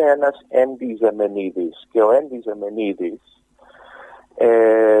οργάνωσης είναι ένας Έντι Ζεμενίδης. Και ο Έντι Ζεμενίδης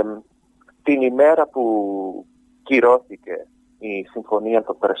την ημέρα που κυρώθηκε η Συμφωνία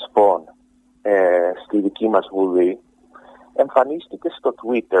των Πρεσπών στη δική μας Βουλή, εμφανίστηκε στο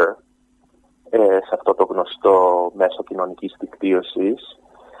Twitter, σε αυτό το γνωστό μέσο κοινωνικής δικτύωσης,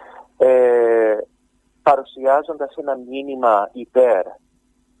 παρουσιάζοντας ένα μήνυμα υπέρ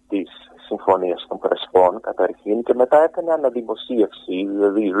της Συμφωνίας των Πρεσπών καταρχήν, και μετά έκανε αναδημοσίευση,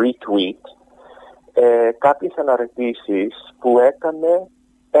 δηλαδή retweet, κάποιες αναρτήσεις που έκανε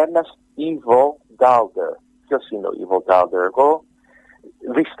ένας Ivo Daalder. Ποιος είναι ο Ivo Daalder? Εγώ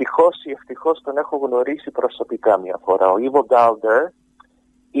δυστυχώς ή ευτυχώς τον έχω γνωρίσει προσωπικά μια φορά. Ο Ivo Daalder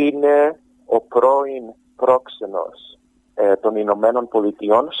είναι ο πρώην πρόξενος των Ηνωμένων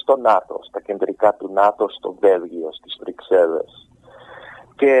Πολιτειών στο ΝΑΤΟ, στα κεντρικά του ΝΑΤΟ στο Βέλγιο, στις Βρυξέλλες.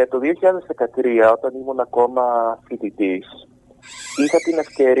 Και το 2013, όταν ήμουν ακόμα φοιτητής, είχα την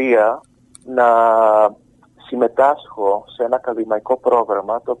ευκαιρία να συμμετάσχω σε ένα ακαδημαϊκό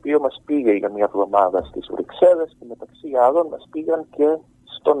πρόγραμμα, το οποίο μας πήγε για μια εβδομάδα στις Βρυξέλλες και μεταξύ άλλων μας πήγαν και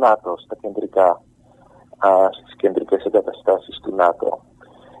στο ΝΑΤΟ, στις κεντρικές εγκαταστάσεις του ΝΑΤΟ.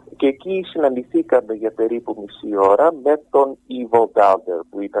 Και εκεί συναντηθήκαμε για περίπου μισή ώρα με τον Ivo Daalder,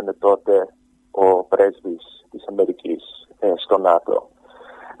 που ήταν τότε ο πρέσβης της Αμερικής στο ΝΑΤΟ.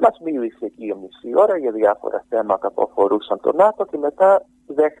 Μας μίλησε εκεί για μισή ώρα για διάφορα θέματα που αφορούσαν το ΝΑΤΟ και μετά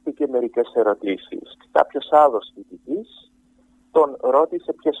δέχτηκε μερικές ερωτήσεις. Κάποιος άλλος φοιτητής τον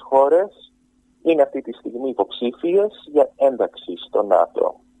ρώτησε ποιες χώρες είναι αυτή τη στιγμή υποψήφιες για ένταξη στο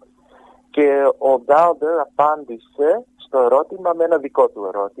ΝΑΤΟ. Και ο Daalder απάντησε στο ερώτημα με ένα δικό του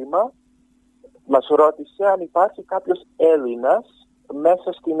ερώτημα. Μας ρώτησε αν υπάρχει κάποιος Έλληνας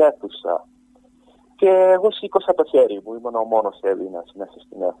μέσα στην αίθουσα. Και εγώ σήκωσα το χέρι μου, ήμουν ο μόνος Έλληνας μέσα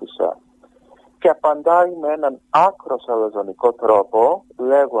στην αίθουσα. Και απαντάει με έναν άκρος αλαζονικό τρόπο,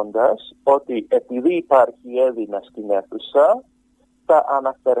 λέγοντας ότι επειδή υπάρχει Έλληνας στην αίθουσα, θα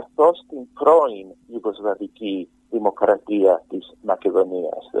αναφερθώ στην πρώην Ιουγκοσλαβική Δημοκρατία της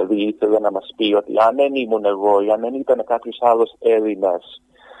Μακεδονίας. Δηλαδή ήθελε να μας πει ότι αν δεν ήμουν εγώ ή αν δεν ήταν κάποιος άλλος Έλληνας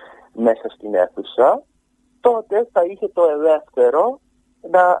μέσα στην αίθουσα, τότε θα είχε το ελεύθερο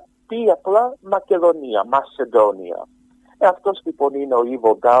να πει απλά Μακεδονία, Μασεντόνια. Αυτός λοιπόν είναι ο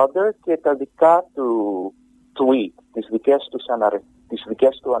Ivo Daalder και τα δικά του tweet, τις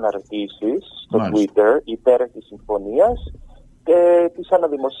δικές του αναρτήσεις στο Twitter υπέρ της συμφωνίας, τις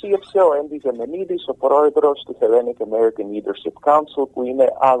αναδημοσίευσε ο Έντι Ζεμενίδης, ο πρόεδρος του Hellenic American Leadership Council, που είναι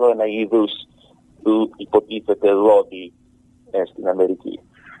άλλο ένα είδους του υποτίθεται λόμπι στην Αμερική.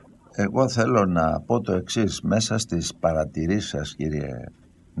 Εγώ θέλω να πω το εξής, μέσα στις παρατηρήσεις σας, κύριε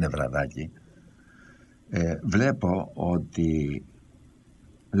Νευραδάκη, βλέπω ότι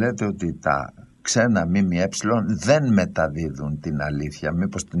λέτε ότι τα ξένα ΜΜΕ δεν μεταδίδουν την αλήθεια.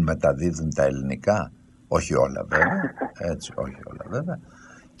 Μήπως την μεταδίδουν τα ελληνικά? Όχι όλα βέβαια, έτσι, όχι όλα βέβαια.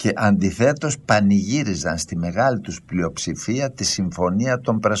 Και αντιθέτως πανηγύριζαν στη μεγάλη τους πλειοψηφία τη Συμφωνία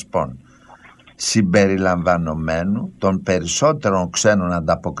των Πρεσπών, συμπεριλαμβανομένου των περισσότερων ξένων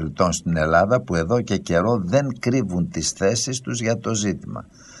ανταποκριτών στην Ελλάδα, που εδώ και καιρό δεν κρύβουν τις θέσεις τους για το ζήτημα.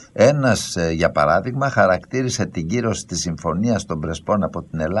 Ένας, για παράδειγμα, χαρακτήρισε την κύρωση της Συμφωνίας των Πρεσπών από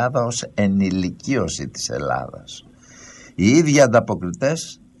την Ελλάδα ως ενηλικίωση της Ελλάδας. Οι ίδιοι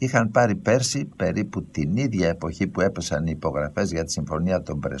ανταποκριτές είχαν πάρει πέρσι, περίπου την ίδια εποχή που έπεσαν οι υπογραφές για τη Συμφωνία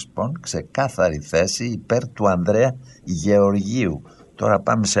των Πρεσπών, ξεκάθαρη θέση υπέρ του Ανδρέα Γεωργίου. Τώρα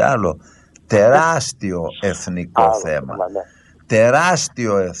πάμε σε άλλο τεράστιο εθνικό θέμα.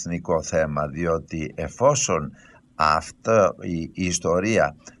 Τεράστιο εθνικό θέμα, διότι εφόσον η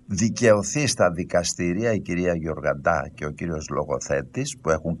ιστορία δικαιωθεί στα δικαστήρια, η κυρία Γιοργαντά και ο κύριος Λογοθέτης, που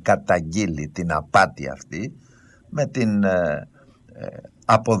έχουν καταγγείλει την απάτη αυτή, με την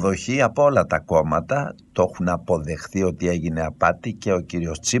αποδοχή από όλα τα κόμματα, το έχουν αποδεχθεί ότι έγινε απάτη, και ο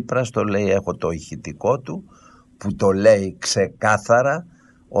κύριος Τσίπρας το λέει, έχω το ηχητικό του που το λέει ξεκάθαρα,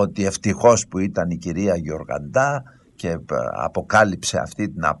 ότι ευτυχώς που ήταν η κυρία Γιοργαντά και αποκάλυψε αυτή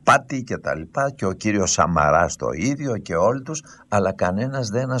την απάτη και τα λοιπά, και ο κύριος Σαμαράς το ίδιο και όλοι τους, αλλά κανένας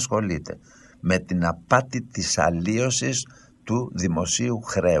δεν ασχολείται με την απάτη της αλλίωσης του δημοσίου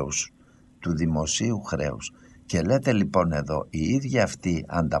χρέους. Και λέτε λοιπόν εδώ, οι ίδιοι αυτοί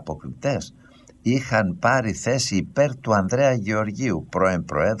ανταποκριτές είχαν πάρει θέση υπέρ του Ανδρέα Γεωργίου, πρώην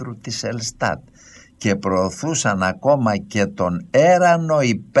Προέδρου της Ελστάτ, και προωθούσαν ακόμα και τον έρανο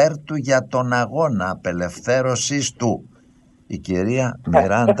υπέρ του για τον αγώνα απελευθέρωσης του. Η κυρία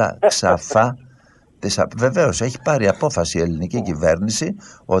Μιράντα Ξαφά, βεβαίως έχει πάρει απόφαση η ελληνική κυβέρνηση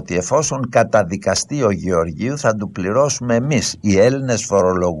ότι εφόσον καταδικαστεί ο Γεωργίου θα του πληρώσουμε εμείς οι Έλληνες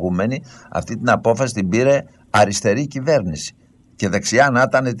φορολογούμενοι. Αυτή την απόφαση την πήρε αριστερή κυβέρνηση, και δεξιά να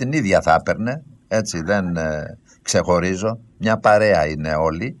ήταν την ίδια θα έπαιρνε, έτσι, δεν ξεχωρίζω, μια παρέα είναι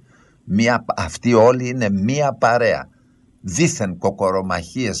όλοι. Αυτοί όλοι είναι μία παρέα. Δήθεν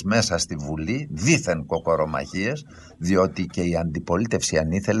κοκορομαχίες μέσα στη Βουλή, δήθεν κοκορομαχίες, διότι και η αντιπολίτευση,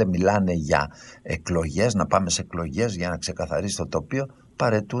 αν ήθελε, μιλάνε για εκλογές, να πάμε σε εκλογές για να ξεκαθαρίσει το τοπίο,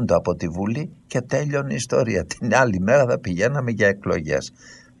 παρετούνται από τη Βουλή και τέλειωνε η ιστορία. Την άλλη μέρα θα πηγαίναμε για εκλογές,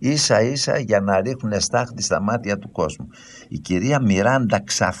 ίσα ίσα για να ρίχνουν στάχτη στα μάτια του κόσμου. Η κυρία Μιράντα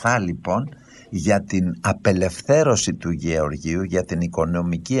Ξαφά λοιπόν, για την απελευθέρωση του Γεωργίου, για την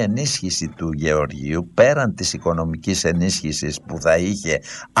οικονομική ενίσχυση του Γεωργίου, πέραν της οικονομικής ενίσχυσης που θα είχε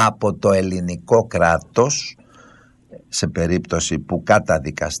από το ελληνικό κράτος σε περίπτωση που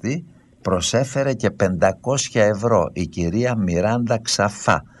καταδικαστεί, προσέφερε και 500 ευρώ η κυρία Μιράντα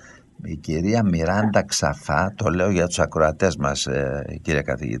Ξαφά. Η κυρία Μιράντα Ξαφά, το λέω για τους ακροατές μας, κύριε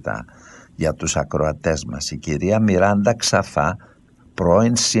καθηγητά, για τους ακροατές μας, η κυρία Μιράντα Ξαφά,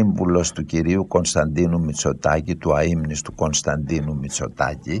 πρώην σύμβουλος του κυρίου Κωνσταντίνου Μητσοτάκη, του αείμνηστου Κωνσταντίνου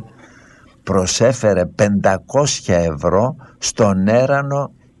Μητσοτάκη, προσέφερε 500 ευρώ στον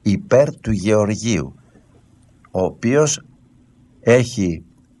έρανο υπέρ του Γεωργίου, ο οποίος έχει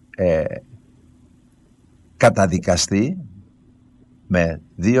καταδικαστεί με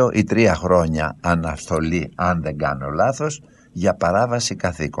 2 ή 3 χρόνια αναστολή, αν δεν κάνω λάθος, για παράβαση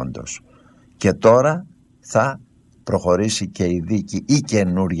καθήκοντος, και τώρα θα προχωρήσει και η δίκη η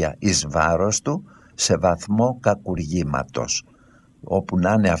καινούρια εις βάρος του σε βαθμό κακουργήματος. Όπου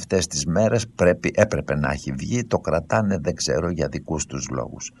να είναι αυτές τις μέρες έπρεπε να έχει βγει, το κρατάνε δεν ξέρω για δικούς τους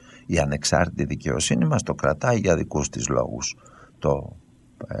λόγους. Η ανεξάρτητη δικαιοσύνη μας το κρατάει για δικούς της λόγους.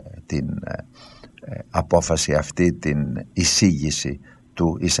 Την απόφαση αυτή, την εισήγηση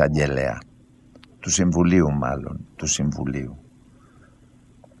του εισαγγελέα, του Συμβουλίου μάλλον, του Συμβουλίου.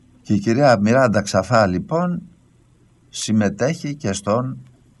 Και η κυρία Μιράντα Ξαφά λοιπόν συμμετέχει και στον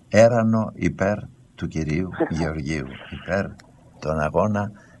έρανο υπέρ του κυρίου Γεωργίου, υπέρ τον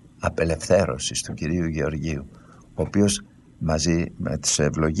αγώνα απελευθέρωσης του κυρίου Γεωργίου, ο οποίος μαζί με τις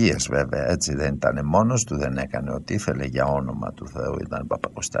ευλογίες βέβαια, έτσι, δεν ήταν μόνος του, δεν έκανε ό,τι ήθελε, για όνομα του Θεού ήταν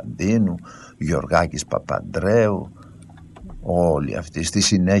Παπακοσταντίνου, Γεωργάκης Παπαντρέου, όλοι αυτοί, στη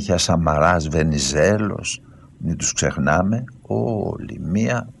συνέχεια Σαμαράς, Βενιζέλος, μην τους ξεχνάμε, όλοι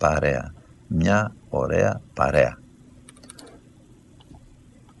μία παρέα, μια ωραία παρέα.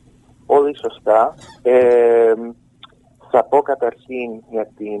 Πολύ σωστά. Θα πω καταρχήν για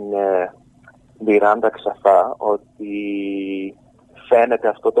την Μιράντα Ξαφά ότι φαίνεται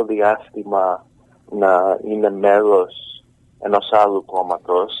αυτό το διάστημα να είναι μέλος ενός άλλου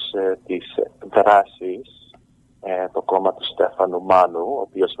κόμματος της Δράσης, το κόμμα του Στέφανου Μάνου, ο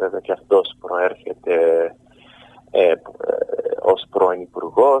οποίος βέβαια και αυτός προέρχεται ως πρώην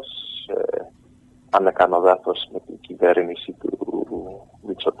υπουργός αν δεν κάνω λάθος, με την κυβέρνηση του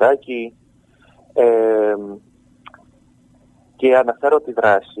Μητσοτάκη. Και αναφέρω τη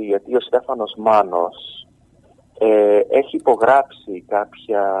δράση γιατί ο Στέφανος Μάνος έχει υπογράψει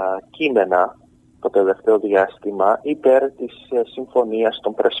κάποια κείμενα το τελευταίο διάστημα υπέρ της Συμφωνίας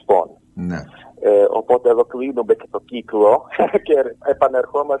των Πρεσπών. Ναι. Οπότε εδώ κλείνουμε και το κύκλο και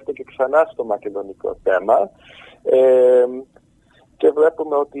επανερχόμαστε και ξανά στο μακεδονικό θέμα. Και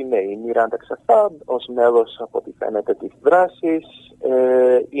βλέπουμε ότι ναι, η Μιράντα Ξαφάντ ως μέλος από ό,τι φαίνεται της δράσης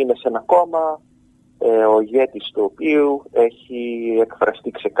είναι σε ένα κόμμα ο ηγέτης του οποίου έχει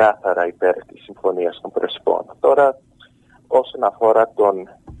εκφραστεί ξεκάθαρα υπέρ της Συμφωνίας των Πρεσπών. Τώρα όσον αφορά τον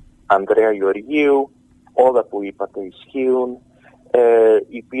Ανδρέα Γεωργίου, όλα που είπατε ισχύουν.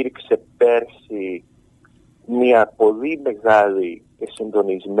 Υπήρξε πέρσι μια πολύ μεγάλη και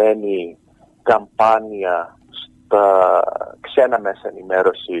συντονισμένη καμπάνια στα ξένα μέσα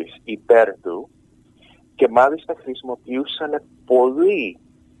ενημέρωσης υπέρ του και μάλιστα χρησιμοποιούσαν πολύ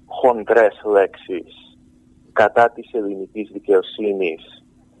χοντρές λέξεις κατά της ελληνικής δικαιοσύνης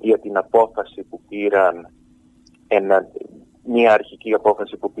για την απόφαση που πήραν, μια αρχική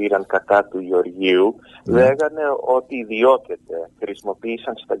απόφαση που πήραν κατά του Γεωργίου. Λέγανε ότι διώκεται.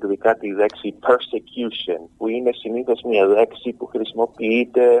 Χρησιμοποίησαν στα αγγλικά τη λέξη persecution, που είναι συνήθως μια λέξη που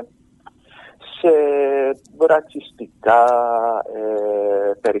χρησιμοποιείται σε ρατσιστικά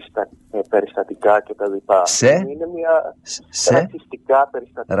περιστατικά κτλ. Είναι μια ρατσιστικά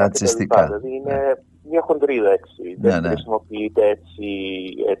περιστατικά κτλ. Δηλαδή είναι μια χοντρή λέξη. Δεν χρησιμοποιείται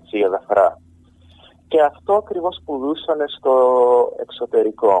έτσι ελαφρά. Και αυτό ακριβώς πουλούσαν στο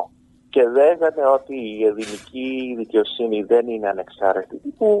εξωτερικό. Και λέγανε ότι η ελληνική δικαιοσύνη δεν είναι ανεξάρτητη,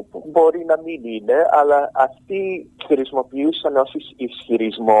 που μπορεί να μην είναι, αλλά αυτοί χρησιμοποιούσαν ως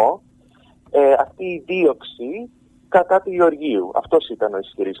ισχυρισμό αυτή η δίωξη κατά του Γεωργίου. Αυτός ήταν ο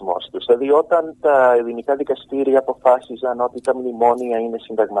ισχυρισμός τους. Δηλαδή όταν τα ελληνικά δικαστήρια αποφάσιζαν ότι τα μνημόνια είναι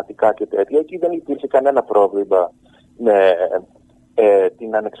συνταγματικά και τέτοια, εκεί δεν υπήρχε κανένα πρόβλημα με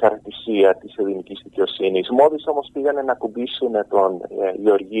την ανεξαρτησία της ελληνικής δικαιοσύνης. Μόλις όμως πήγανε να κουμπίσουν τον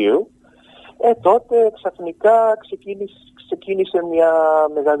Γεωργίου, τότε ξαφνικά ξεκίνησε μια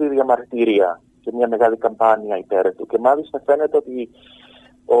μεγάλη διαμαρτυρία και μια μεγάλη καμπάνια υπέρ του. Και μάλιστα φαίνεται ότι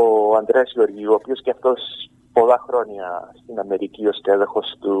ο Ανδρέας Γεωργίου, ο οποίος και αυτός πολλά χρόνια στην Αμερική ως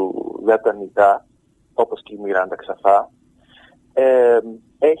τέλεχος του ΔΕΤΑ, όπως και η Μιράντα Ξαφά,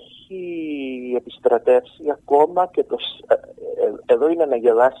 έχει επιστρατεύσει ακόμα και εδώ είναι να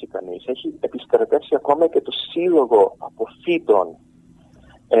γελάσει κανείς, έχει επιστρατεύσει ακόμα και το σύλλογο αποφύτων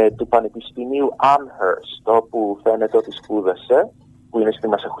του Πανεπιστημίου Amherst, όπου φαίνεται ότι σπούδασε, που είναι στη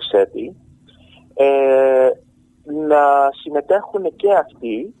Μασαχουσέτη, να συμμετέχουν και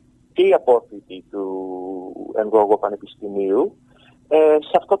αυτοί και οι απόφοιτοι του εν λόγω πανεπιστημίου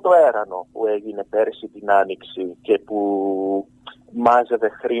σε αυτό το έρανο που έγινε πέρσι την Άνοιξη και που μάζευε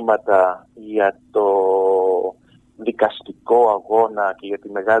χρήματα για το δικαστικό αγώνα και για τη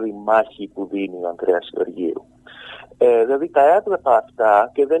μεγάλη μάχη που δίνει ο Ανδρέας Γεωργίου. Δηλαδή τα έβλεπα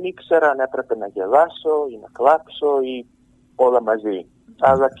αυτά και δεν ήξερα αν έπρεπε να γελάσω ή να κλάψω ή όλα μαζί.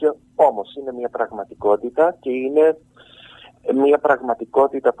 Αλλά και όμως είναι μια πραγματικότητα και είναι μια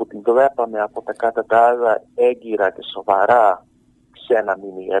πραγματικότητα που την βλέπαμε από τα κατά τα άλλα έγκυρα και σοβαρά ξένα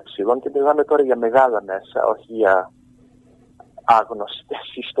ΜΜΕ και μιλάμε τώρα για μεγάλα μέσα, όχι για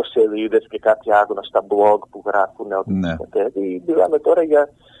άγνωστες ιστοσελίδες και κάποια άγνωστα blog που γράφουν ό,τι μιλάμε τώρα για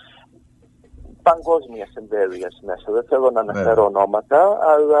παγκόσμια εμβέλειας μέσα. Δεν θέλω να αναφέρω ονόματα,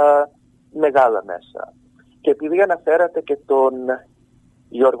 αλλά μεγάλα μέσα. Και επειδή αναφέρατε και τον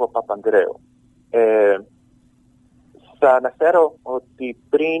Γιώργο Παπανδρέου, θα αναφέρω ότι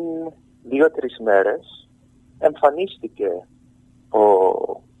πριν 2-3 μέρες εμφανίστηκε ο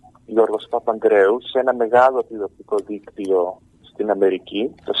Γιώργος Παπανδρέου σε ένα μεγάλο τηλεοπτικό δίκτυο στην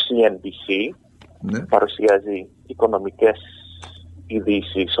Αμερική, το CNBC, παρουσιάζει οικονομικές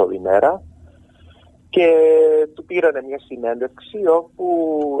ειδήσεις όλη μέρα και του πήρανε μια συνέντευξη όπου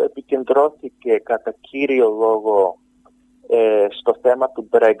επικεντρώθηκε κατά κύριο λόγο στο θέμα του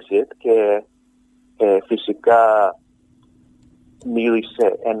Brexit και φυσικά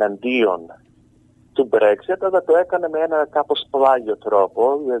μίλησε εναντίον του Brexit, αλλά το έκανε με ένα κάπως πλάγιο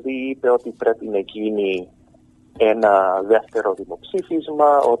τρόπο, δηλαδή είπε ότι πρέπει να γίνει ένα δεύτερο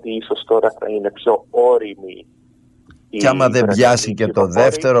δημοψήφισμα, ότι ίσως τώρα θα είναι πιο όριμη. Και άμα δεν πιάσει και το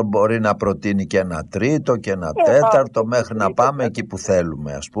δεύτερο μπορεί να προτείνει και ένα τρίτο και ένα τέταρτο μέχρι να πάμε εκεί που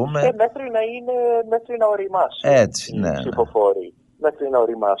θέλουμε, ας πούμε. Μέχρι να οριμάσουν οι ψηφοφόροι. Μέχρι να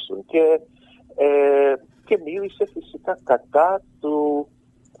οριμάσουν. Και μίλησε φυσικά κατά του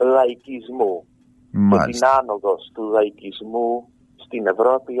λαϊκισμού. Και την άνοδος του λαϊκισμού στην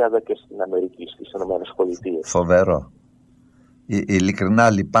Ευρώπη αλλά και στην Αμερική, στις ΗΠΑ. Φοβερό. Ειλικρινά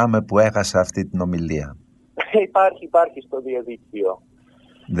λυπάμαι που έχασα αυτή την ομιλία. Υπάρχει στο διαδίκτυο.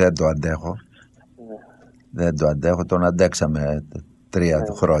 Δεν το αντέχω. Δεν το αντέχω. Τον αντέξαμε 3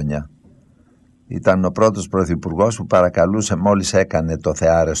 χρόνια. Ήταν ο πρώτος πρωθυπουργός που παρακαλούσε μόλις έκανε το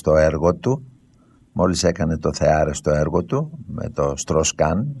θεάρεστο έργο του με το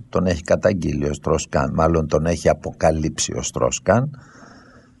Στροσκάν. Τον έχει καταγγείλει ο Στροσκάν, μάλλον τον έχει αποκαλύψει ο Στροσκάν.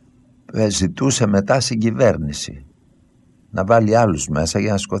 Ζητούσε μετά συγκυβέρνηση να βάλει άλλους μέσα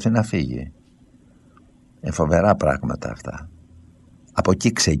για να σηκωθεί να φύγει. Φοβερά πράγματα αυτά. Από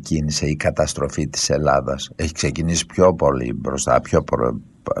εκεί ξεκίνησε η καταστροφή της Ελλάδας. Έχει ξεκινήσει πιο πολύ μπροστά,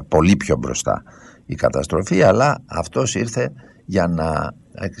 πολύ πιο μπροστά η καταστροφή, αλλά αυτός ήρθε για να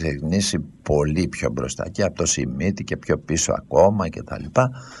ξεκινήσει πολύ πιο μπροστά και από το Σιμίτη και πιο πίσω ακόμα και τα λοιπά.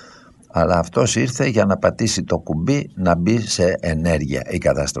 Αλλά αυτός ήρθε για να πατήσει το κουμπί, να μπει σε ενέργεια η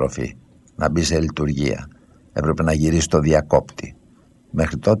καταστροφή, να μπει σε λειτουργία. Έπρεπε να γυρίσει το διακόπτη.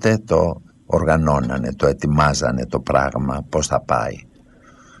 Μέχρι τότε το οργανώνανε, το ετοιμάζανε το πράγμα, πώς θα πάει.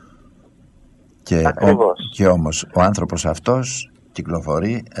 Και όμως ο άνθρωπος αυτός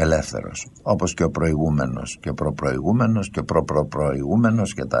κυκλοφορεί ελεύθερος, όπως και ο προηγούμενος και ο προπροηγούμενος και ο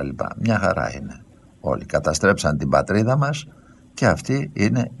προπροπροηγούμενος και τα λοιπά. Μια χαρά είναι. Όλοι καταστρέψαν την πατρίδα μας και αυτή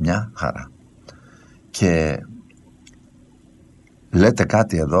είναι μια χαρά. Και λέτε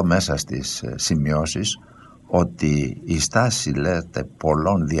κάτι εδώ μέσα στις σημειώσεις, ότι η στάση, λέτε,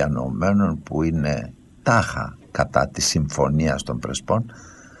 πολλών διανομένων που είναι τάχα κατά της συμφωνίας των Πρεσπών,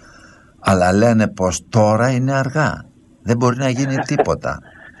 αλλά λένε πως τώρα είναι αργά, δεν μπορεί να γίνει τίποτα.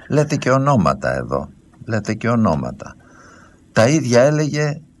 Λέτε και ονόματα εδώ, λέτε και ονόματα. Τα ίδια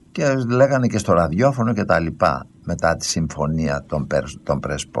έλεγε και λέγανε και στο ραδιόφωνο και τα λοιπά μετά τη συμφωνία των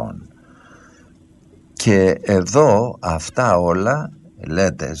Πρεσπών. Και εδώ αυτά όλα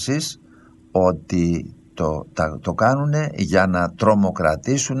λέτε εσείς ότι το κάνουν για να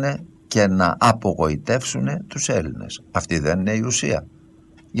τρομοκρατήσουν και να απογοητεύσουν τους Έλληνες. Αυτή δεν είναι η ουσία?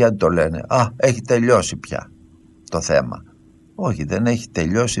 Γιατί το λένε? Έχει τελειώσει πια το θέμα. Όχι, δεν έχει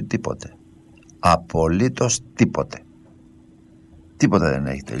τελειώσει τίποτε. Απολύτως τίποτε. Τίποτα δεν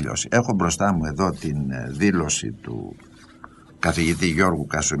έχει τελειώσει. Έχω μπροστά μου εδώ την δήλωση του καθηγητή Γιώργου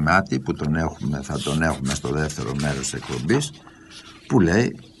Κασιμάτη, που θα τον έχουμε στο δεύτερο μέρος της εκπομπής, που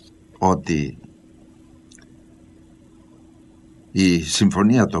λέει ότι η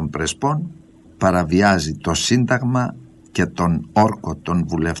συμφωνία των Πρεσπών παραβιάζει το Σύνταγμα και τον όρκο των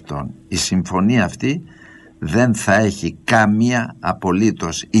βουλευτών. Η συμφωνία αυτή δεν θα έχει καμία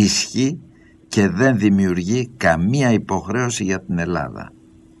απολύτως ισχύ και δεν δημιουργεί καμία υποχρέωση για την Ελλάδα.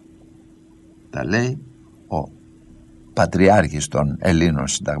 Τα λέει ο πατριάρχης των Ελλήνων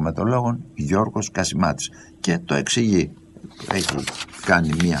συνταγματολόγων Γιώργος Κασιμάτης και το εξηγεί. Έχει κάνει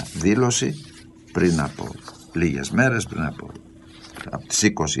μια δήλωση πριν από λίγες μέρες, πριν από τις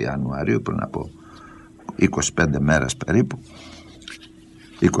 20 Ιανουαρίου, πριν από 25 μέρες περίπου,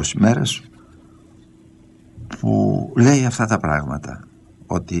 20 μέρες, που λέει αυτά τα πράγματα,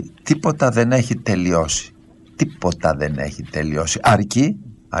 ότι τίποτα δεν έχει τελειώσει, τίποτα δεν έχει τελειώσει,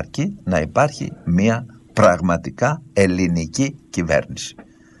 αρκεί να υπάρχει μια πραγματικά ελληνική κυβέρνηση,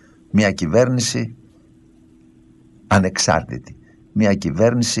 μια κυβέρνηση ανεξάρτητη, μια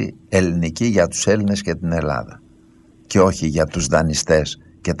κυβέρνηση ελληνική για τους Έλληνες και την Ελλάδα και όχι για τους δανειστές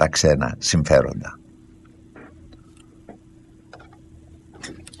και τα ξένα συμφέροντα.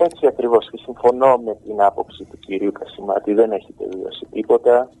 Έτσι ακριβώς, και συμφωνώ με την άποψη του κυρίου Κασιμάτη, δεν έχει τελειώσει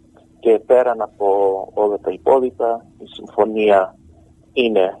τίποτα και πέραν από όλα τα υπόλοιπα η συμφωνία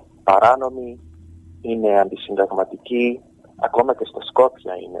είναι παράνομη, είναι αντισυνταγματική, ακόμα και στα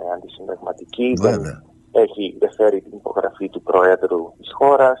Σκόπια είναι αντισυνταγματική. Δεν φέρει την υπογραφή του Προέδρου της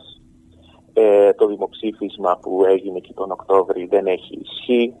χώρας. Το δημοψήφισμα που έγινε και τον Οκτώβρη δεν έχει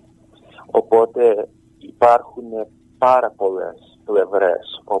ισχύ. Οπότε υπάρχουν πάρα πολλές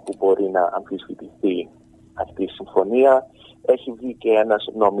πλευρές όπου μπορεί να αμφισβητηθεί αυτή η συμφωνία. Έχει βγει και ένας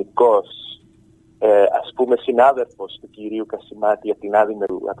νομικός, ας πούμε συνάδελφος του κυρίου Κασιμάτη από την άλλη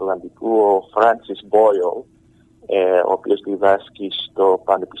μεριά του Ατλαντικού, ο Φράνσις Μπόιλ, ο οποίος διδάσκει στο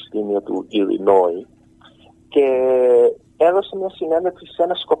Πανεπιστήμιο του Ιλινόι, και έδωσε μια συνέντευξη σε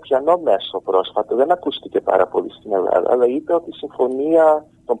ένα σκοπιανό μέσο πρόσφατα, δεν ακούστηκε πάρα πολύ στην Ελλάδα, αλλά είπε ότι η συμφωνία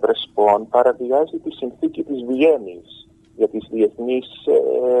των Πρεσπών παραβιάζει τη συνθήκη της Βιέννης για τις διεθνείς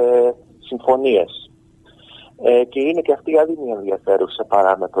συμφωνίες. Και είναι και αυτή άλλη μια ενδιαφέρουσα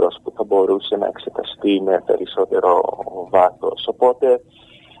παράμετρος που θα μπορούσε να εξεταστεί με περισσότερο βάθος. Οπότε,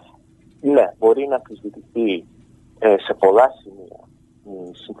 ναι, μπορεί να αμφισβητηθεί σε πολλά σημεία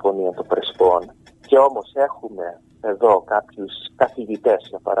η συμφωνία των Πρεσπών, και όμως έχουμε εδώ κάποιους καθηγητές,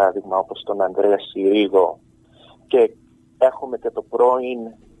 για παράδειγμα, όπως τον Ανδρέα Συρίγο, και έχουμε και το πρώην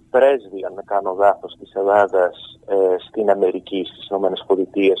πρέσβη, αν δεν κάνω λάθος, της Ελλάδας στην Αμερική, στις Ηνωμένες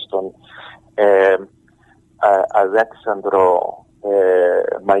Πολιτείες, τον Αλέξανδρο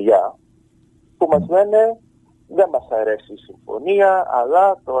Μαγιά, που μας λένε δεν μας αρέσει η συμφωνία,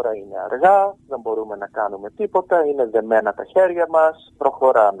 αλλά τώρα είναι αργά, δεν μπορούμε να κάνουμε τίποτα, είναι δεμένα τα χέρια μας,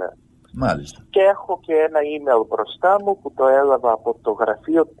 προχωράμε. Μάλιστα. Και έχω και ένα email μπροστά μου που το έλαβα από το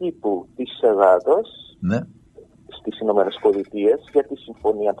γραφείο τύπου της Ελλάδος, ναι, στις Ηνωμένες Πολιτείες, για τη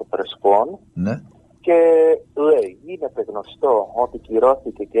Συμφωνία των Πρεσπών, ναι, και λέει, γίνεται γνωστό ότι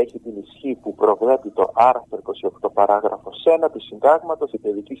κυρώθηκε και έχει την ισχύ που προβλέπει το άρθρο 28 παράγραφος 1 του Συντάγματος η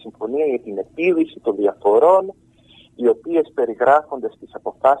Τελική Συμφωνία για την επίλυση των διαφορών, οι οποίες περιγράφονται στις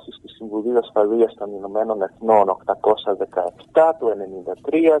αποφάσεις του Συμβουλίου Ασφαλείας των Ηνωμένων Εθνών 817 του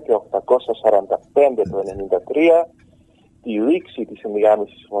 1993 και 845 του 1993, τη λήξη της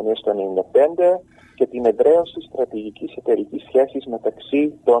ενδιάμεσης συμφωνίας του 1995 και την εδραίωση στρατηγικής εταιρικής σχέσης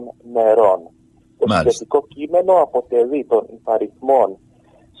μεταξύ των μερών. Το σχετικό κείμενο αποτελεί των υπαριθμών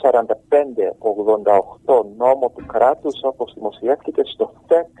 4588 νόμο του κράτους, όπως δημοσιεύτηκε στο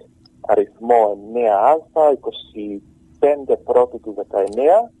ΦΕΚ αριθμό 9α 25 πρώτου του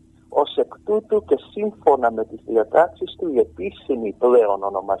 19, ως εκ τούτου και σύμφωνα με τις διατάξεις του η επίσημη πλέον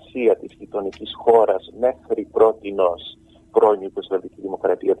ονομασία της γειτονικής χώρας μέχρι πρότινος πρώην Ιουγκοσλαβική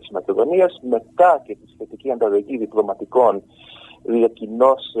Δημοκρατία της Μακεδονίας, μετά και τη σχετική ανταλλαγή διπλωματικών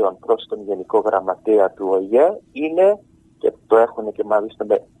διακοινώσεων προς τον Γενικό Γραμματέα του ΟΗΕ, είναι, και το έχουν και μάλιστα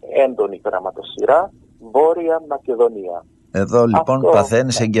με έντονη γραμματοσυρά, Βόρεια Μακεδονία. Εδώ λοιπόν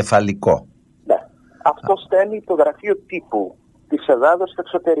παθαίνεις εγκεφαλικό. Ναι. Αυτό στέλνει το γραφείο τύπου της Ελλάδος στο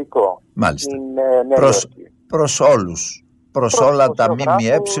εξωτερικό. Μάλιστα. Προς όλους. Προς όλα τα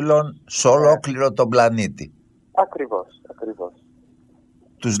ΜΜΕ σε ολόκληρο τον πλανήτη. Ακριβώς.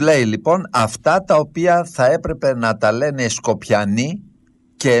 Τους λέει λοιπόν αυτά τα οποία θα έπρεπε να τα λένε οι Σκοπιανοί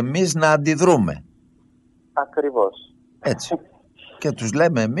και εμείς να αντιδρούμε. Ακριβώς. Έτσι. Και τους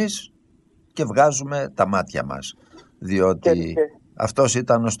λέμε εμείς και βγάζουμε τα μάτια μας. Διότι αυτός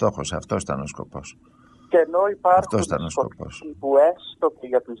ήταν ο στόχος, αυτός ήταν ο σκοπός. Και ενώ υπάρχουν που έστω και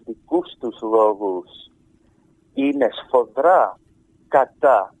για τους δικούς τους λόγους είναι σφοδρά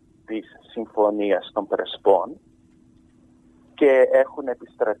κατά της Συμφωνίας των Πρεσπών και έχουν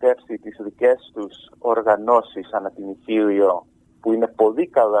επιστρατεύσει τις δικές τους οργανώσεις ανά την Ιφίλιο, που είναι πολύ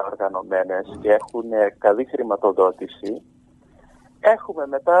καλά οργανωμένες και έχουν καλή χρηματοδότηση, έχουμε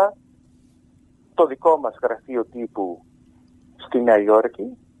μετά το δικό μας γραφείο τύπου στη Νέα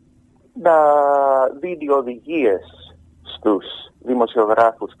Υόρκη να δίνει οδηγίες στους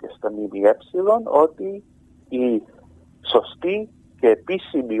δημοσιογράφους και στα ΜΜΕ ότι η σωστή και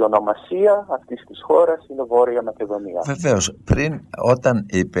επίσημη ονομασία αυτής της χώρας είναι Βόρεια Μακεδονία. Βεβαίως, πριν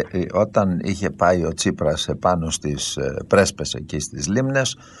όταν είχε πάει ο Τσίπρας επάνω στις πρέσπες εκεί στις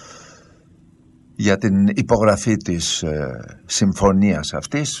Λίμνες για την υπογραφή της συμφωνίας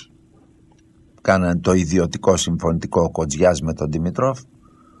αυτής, κάνανε το ιδιωτικό συμφωνητικό Κοτζιάς με τον Δημητρόφ,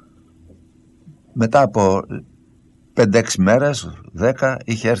 μετά από 5-6 μέρες, 10,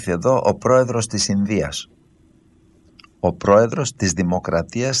 είχε έρθει εδώ ο πρόεδρος της Ινδίας, ο πρόεδρος της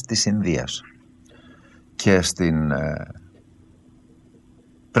Δημοκρατίας της Ινδίας, και στην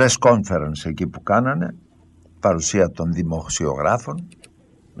press conference εκεί που κάνανε, παρουσία των δημοσιογράφων,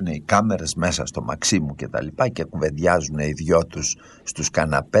 είναι οι κάμερες μέσα στο Μαξίμου και τα λοιπά, και κουβεντιάζουν οι δυο τους στους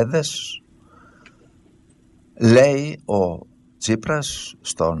καναπέδες, λέει ο Τσίπρας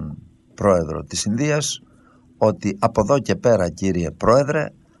στον πρόεδρο της Ινδίας ότι από εδώ και πέρα, κύριε πρόεδρε,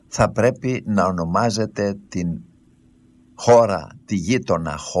 θα πρέπει να ονομάζετε την χώρα, τη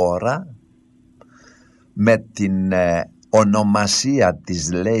γείτονα χώρα, με την ονομασία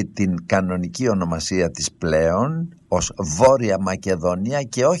της, λέει, την κανονική ονομασία της πλέον, ως Βόρεια Μακεδονία,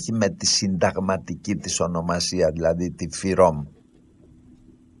 και όχι με τη συνταγματική της ονομασία, δηλαδή τη Φιρόμ.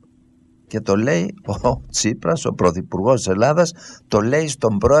 Και το λέει ο Τσίπρας, ο πρωθυπουργός της Ελλάδας, το λέει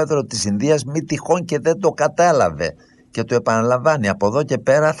στον πρόεδρο της Ινδίας, μη τυχόν και δεν το κατάλαβε, και το επαναλαμβάνει, από εδώ και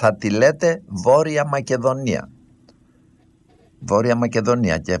πέρα θα τη λέτε Βόρεια Μακεδονία. Βόρεια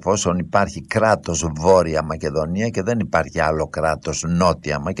Μακεδονία, και εφόσον υπάρχει κράτος Βόρεια Μακεδονία και δεν υπάρχει άλλο κράτος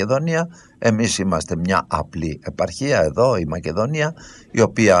Νότια Μακεδονία, εμείς είμαστε μια απλή επαρχία εδώ, η Μακεδονία, η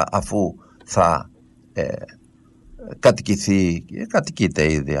οποία αφού θα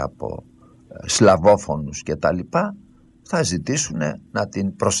κατοικείται ήδη από σλαβόφωνους και τα λοιπά, θα ζητήσουν να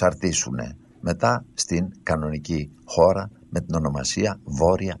την προσαρτήσουν μετά στην κανονική χώρα με την ονομασία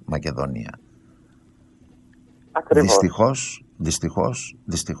Βόρεια Μακεδονία. Ακριβώς.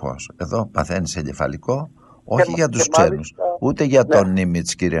 Δυστυχώς, εδώ παθαίνεις εγκεφαλικό Όχι για τους ξένους, ούτε για τον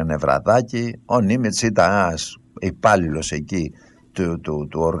Νίμιτς, κύριε Νευραδάκη. Ο Νίμιτς ήταν ένας υπάλληλος εκεί του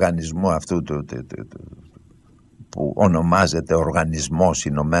οργανισμού αυτού που ονομάζεται Οργανισμός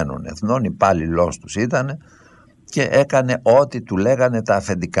Ηνωμένων Εθνών. Υπάλληλος τους ήταν και έκανε ό,τι του λέγανε τα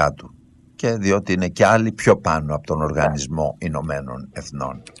αφεντικά του, και διότι είναι και άλλοι πιο πάνω από τον Οργανισμό Ηνωμένων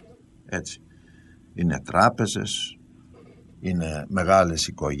Εθνών. Έτσι. Είναι τράπεζες, είναι μεγάλες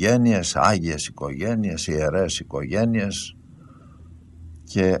οικογένειες, άγιες οικογένειες, ιερές οικογένειες,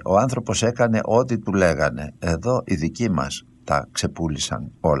 και ο άνθρωπος έκανε ό,τι του λέγανε. Εδώ οι δικοί μας τα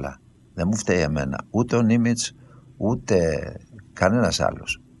ξεπούλησαν όλα. Δεν μου φταίει εμένα ούτε ο Νίμιτς ούτε κανένας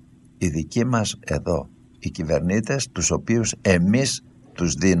άλλος. Οι δικοί μας εδώ, οι κυβερνήτες, τους οποίους εμείς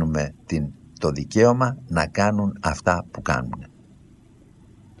τους δίνουμε το δικαίωμα να κάνουν αυτά που κάνουν.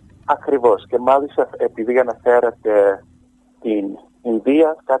 Ακριβώς, και μάλιστα επειδή αναφέρατε την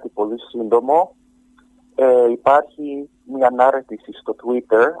Ινδία, κάτι πολύ σύντομο, υπάρχει μια ανάρτηση στο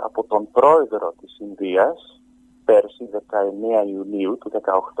Twitter από τον πρόεδρο της Ινδίας πέρσι 19 Ιουνίου του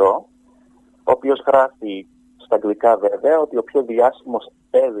 2018, ο οποίος γράφει στα αγγλικά βέβαια ότι ο πιο διάσημος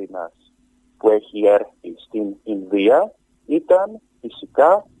Έλληνας που έχει έρθει στην Ινδία ήταν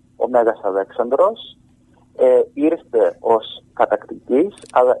φυσικά ο Μέγας Αλέξανδρος. Ήρθε ως κατακτητής,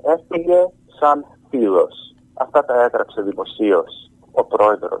 αλλά έφυγε σαν φίλος. Αυτά τα έγραψε δημοσίως ο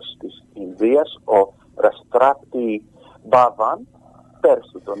πρόεδρος της Ινδίας, ο Ραστράπτη Μπάβαν,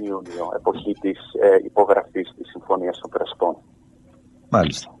 πέρσι τον Ιούνιο, εποχή της υπογραφής της Συμφωνίας των Πρεσπών.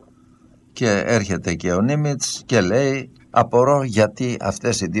 Μάλιστα. Και έρχεται και ο Νίμιτς και λέει, απορώ γιατί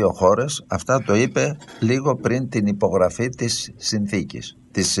αυτές οι δύο χώρες, αυτά το είπε λίγο πριν την υπογραφή της συνθήκης,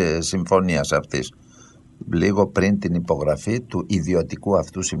 της συμφωνίας αυτής, λίγο πριν την υπογραφή του ιδιωτικού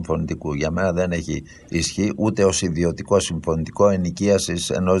αυτού συμφωνητικού. Για μένα δεν έχει ισχύ ούτε ως ιδιωτικό συμφωνητικό ενοικίασης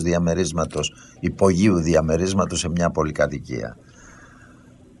ενός διαμερίσματος, υπογείου διαμερίσματος σε μια πολυκατοικία.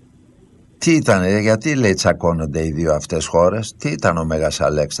 Τι ήταν, γιατί λέει τσακώνονται οι δύο αυτές χώρες? Τι ήταν ο Μέγας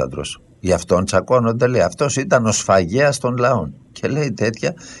Αλέξανδρος? Γι' αυτόν τσακώνονται, λέει. Αυτός ήταν ο σφαγέας των λαών. Και λέει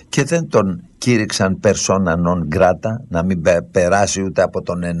τέτοια, και δεν τον κήρυξαν persona non grata, να μην περάσει ούτε από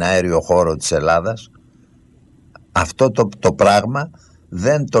τον εναέριο χώρο της Ελλάδας. Αυτό το πράγμα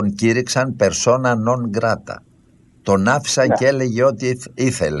δεν τον κήρυξαν persona non grata. Τον άφησαν και έλεγε ό,τι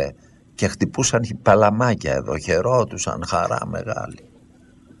ήθελε. Και χτυπούσαν παλαμάκια εδώ, χαιρότουσαν, χαρά μεγάλη.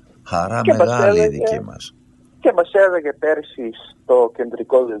 Χαρά και μεγάλη η δική μας. Και μας έλεγε πέρσι στο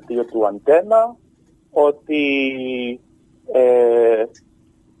κεντρικό δελτίο του Αντένα ότι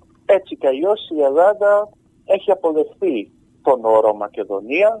έτσι κι αλλιώς η Ελλάδα έχει αποδεχθεί τον όρο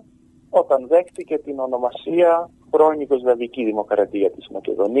Μακεδονία όταν δέχτηκε την ονομασία πρώην Ιουγκοσλαβική Δημοκρατία της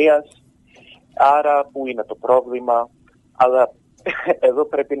Μακεδονίας. Άρα που είναι το πρόβλημα? Αλλά εδώ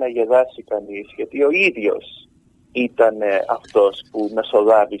πρέπει να γεδάσει κανείς, γιατί ο ίδιος ήταν αυτός που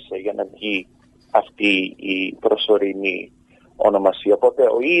μεσολάβησε για να βγει αυτή η προσωρινή ονομασία. Οπότε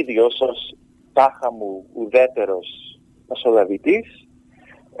ο ίδιος ως τάχα μου ουδέτερος μεσολαβητής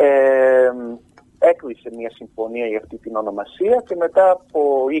έκλεισε μια συμφωνία για αυτή την ονομασία και μετά από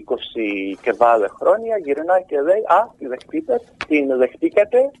 20 και βάλε χρόνια γυρνάει και λέει την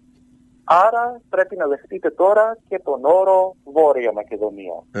δεχτήκατε, άρα πρέπει να δεχτείτε τώρα και τον όρο Βόρεια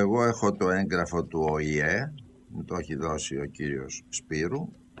Μακεδονία. Εγώ έχω το έγγραφο του ΟΗΕ, μου το έχει δώσει ο κύριος Σπύρου,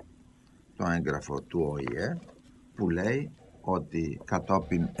 το έγγραφο του ΟΗΕ που λέει ότι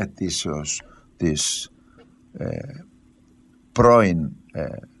κατόπιν αιτήσεως της πρώην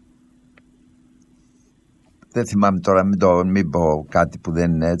δεν θυμάμαι τώρα, μην πω κάτι που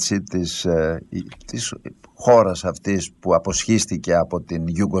δεν είναι έτσι, της χώρας αυτής που αποσχίστηκε από την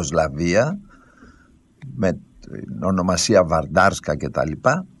Ιουγκοσλαβία με την ονομασία Βαρντάρσκα και τα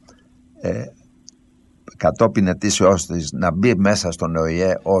λοιπά, κατόπιν αιτήσεώς της να μπει μέσα στον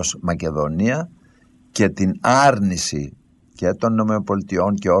ΟΗΕ ως Μακεδονία, και την άρνηση και των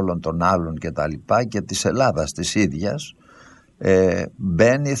ΗΠΑ και όλων των άλλων και τα λοιπά και της Ελλάδας της ίδιας,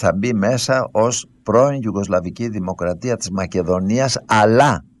 θα μπει μέσα ως πρώην Ιουγκοσλαβική Δημοκρατία της Μακεδονίας,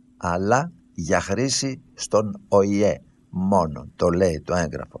 αλλά για χρήση στον ΟΗΕ μόνο, το λέει το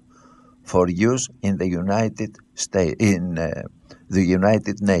έγγραφο, for use in the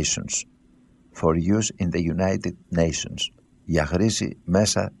United Nations, for use in the United Nations, για χρήση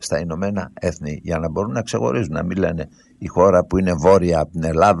μέσα στα Ηνωμένα Έθνη, για να μπορούν να ξεχωρίζουν, να μην λένε η χώρα που είναι βόρεια από την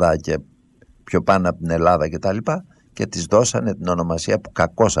Ελλάδα και πιο πάνω από την Ελλάδα και τα λοιπά, και της δώσανε την ονομασία που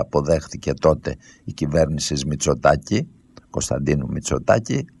κακώς αποδέχθηκε τότε η κυβέρνηση Μητσοτάκη, Κωνσταντίνου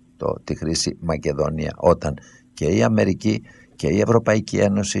Μητσοτάκη, τη χρήση Μακεδονία, όταν και η Αμερική και η Ευρωπαϊκή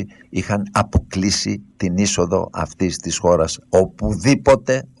Ένωση είχαν αποκλείσει την είσοδο αυτής της χώρας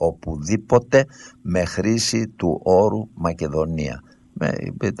οπουδήποτε με χρήση του όρου Μακεδονία.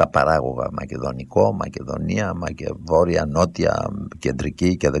 Με τα παράγωγα Μακεδονικό, Μακεδονία, Βόρεια, Νότια,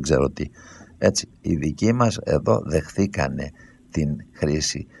 Κεντρική και δεν ξέρω τι. Έτσι, οι δικοί μας εδώ δεχθήκανε την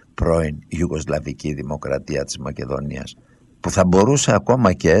χρήση πρώην Ιουγκοσλαβική Δημοκρατία της Μακεδονίας, που θα μπορούσε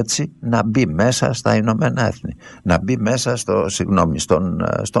ακόμα και έτσι να μπει μέσα στα Ηνωμένα Έθνη, να μπει μέσα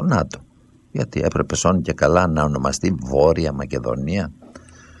στο ΝΑΤΟ, γιατί έπρεπε σώνει και καλά να ονομαστεί Βόρεια Μακεδονία.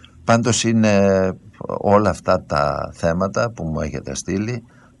 Πάντως είναι όλα αυτά τα θέματα που μου έχετε στείλει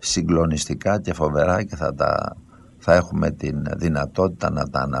συγκλονιστικά και φοβερά και θα έχουμε την δυνατότητα να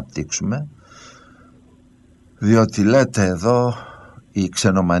τα αναπτύξουμε, διότι λέτε εδώ η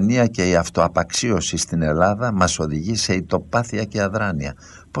ξενομανία και η αυτοαπαξίωση στην Ελλάδα μας οδηγεί σε ητοπάθεια και αδράνεια.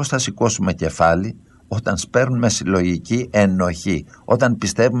 Πώς θα σηκώσουμε κεφάλι όταν σπέρνουμε συλλογική ενοχή, όταν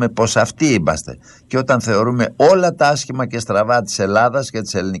πιστεύουμε πως αυτοί είμαστε και όταν θεωρούμε όλα τα άσχημα και στραβά της Ελλάδας και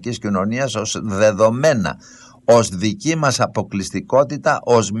της ελληνικής κοινωνίας ως δεδομένα, ως δική μας αποκλειστικότητα,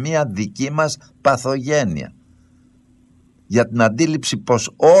 ως μία δική μας παθογένεια. Για την αντίληψη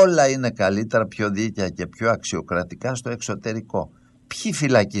πως όλα είναι καλύτερα, πιο δίκαια και πιο αξιοκρατικά στο εξωτερικό. Ποιοι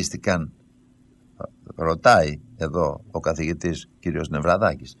φυλακίστηκαν, ρωτάει εδώ ο καθηγητής κύριος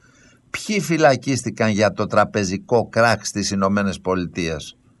Νευραδάκης, ποιοι φυλακίστηκαν για το τραπεζικό κράχ στις Ηνωμένες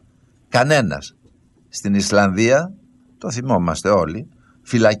Πολιτείες? Κανένας. Στην Ισλανδία, το θυμόμαστε όλοι,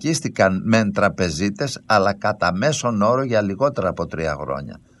 φυλακίστηκαν μεν τραπεζίτες, αλλά κατά μέσον όρο για λιγότερα από 3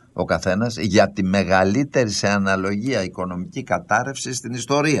 χρόνια ο καθένας, για τη μεγαλύτερη σε αναλογία οικονομική κατάρρευση στην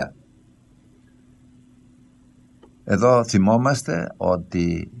ιστορία. Εδώ θυμόμαστε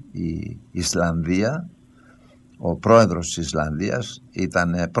ότι η Ισλανδία, ο πρόεδρος της Ισλανδίας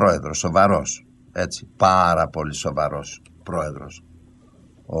ήταν πρόεδρος σοβαρός, έτσι, πάρα πολύ σοβαρός πρόεδρος,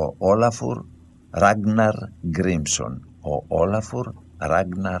 ο Όλαφουρ Ράγναρ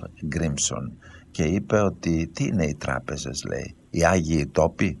Γκρίμσον, και είπε ότι τι είναι οι τράπεζες, λέει, οι άγιοι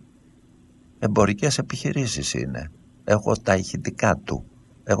τόποι? Εμπορικές επιχειρήσεις είναι. Έχω τα ηχητικά του,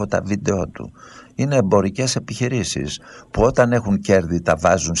 έχω τα βίντεο του. Είναι εμπορικές επιχειρήσεις που όταν έχουν κέρδη τα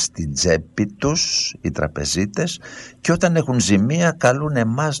βάζουν στην τσέπη τους οι τραπεζίτες και όταν έχουν ζημία καλούν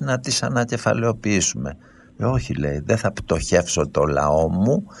εμάς να τις ανακεφαλαιοποιήσουμε. Όχι, λέει, δεν θα πτωχεύσω το λαό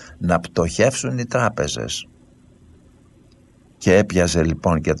μου, να πτωχεύσουν οι τράπεζες. Και έπιαζε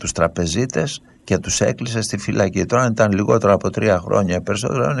λοιπόν και τους τραπεζίτες και τους έκλεισε στη φυλακή. Τώρα αν ήταν λιγότερο από 3 χρόνια,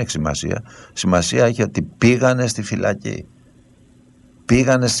 περισσότερο δεν έχει σημασία. Σημασία έχει ότι πήγανε στη φυλακή.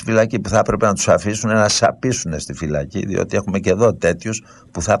 Πήγανε στη φυλακή που θα έπρεπε να τους αφήσουν να σαπίσουν στη φυλακή, διότι έχουμε και εδώ τέτοιους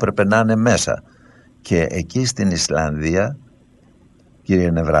που θα έπρεπε να είναι μέσα. Και εκεί στην Ισλανδία,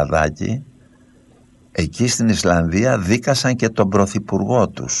 κύριε Νευραδάκη, εκεί στην Ισλανδία δίκασαν και τον πρωθυπουργό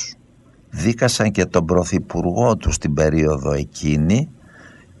τους. Δίκασαν και τον πρωθυπουργό τους την περίοδο εκείνη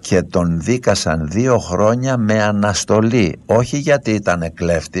και τον δίκασαν 2 χρόνια με αναστολή. Όχι γιατί ήταν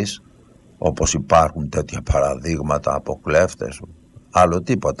κλέφτης, όπως υπάρχουν τέτοια παραδείγματα από κλέφτες, άλλο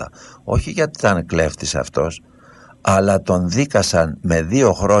τίποτα. Όχι γιατί ήταν κλέφτης αυτός, αλλά τον δίκασαν με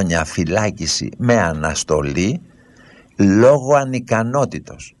 2 χρόνια φυλάκιση με αναστολή λόγω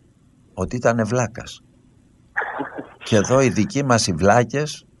ανικανότητος, ότι ήταν βλάκας. Και εδώ οι δικοί μας οι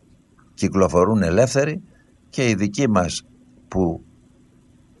βλάκες κυκλοφορούν ελεύθεροι και οι δικοί μας που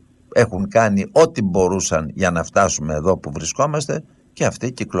έχουν κάνει ό,τι μπορούσαν για να φτάσουμε εδώ που βρισκόμαστε και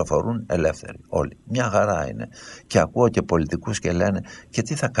αυτοί κυκλοφορούν ελεύθεροι όλοι. Μια χαρά είναι. Και ακούω και πολιτικούς και λένε και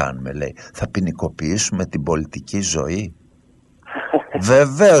τι θα κάνουμε, λέει, θα ποινικοποιήσουμε την πολιτική ζωή?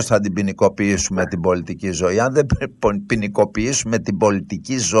 Βεβαίως θα την ποινικοποιήσουμε την πολιτική ζωή. Αν δεν ποινικοποιήσουμε την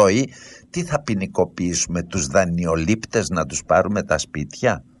πολιτική ζωή, τι θα ποινικοποιήσουμε? Τους δανειολήπτες να τους πάρουμε τα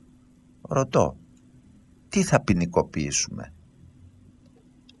σπίτια? Ρωτώ, τι θα ποινικοποιήσουμε?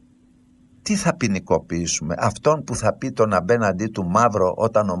 Τι θα ποινικοποιήσουμε? Αυτόν που θα πει τον απέναντί του μαύρο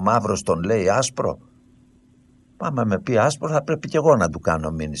όταν ο μαύρος τον λέει άσπρο? Άμα με πει άσπρο θα πρέπει και εγώ να του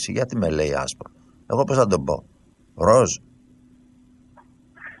κάνω μήνυση. Γιατί με λέει άσπρο? Εγώ πώς θα τον πω? Ροζ?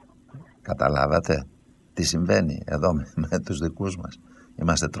 Καταλάβατε τι συμβαίνει εδώ με τους δικούς μας?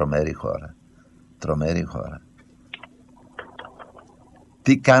 Είμαστε τρομερή χώρα. Τρομερή χώρα.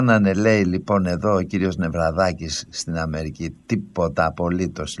 Τι κάνανε, λέει, λοιπόν εδώ ο κύριος Νευραδάκης στην Αμερική? Τίποτα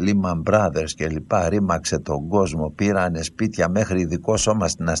απολύτως. Lehman Brothers και λοιπά, ρήμαξε τον κόσμο, πήρανε σπίτια μέχρι ειδικό σώμα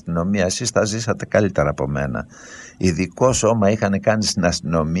στην αστυνομία. Εσείς τα ζήσατε καλύτερα από μένα. Ειδικό σώμα είχαν κάνει στην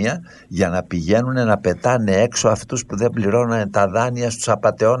αστυνομία για να πηγαίνουν να πετάνε έξω αυτούς που δεν πληρώνανε τα δάνεια στους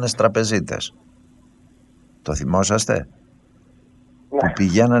απατεώνες τραπεζίτες. Το θυμόσαστε? που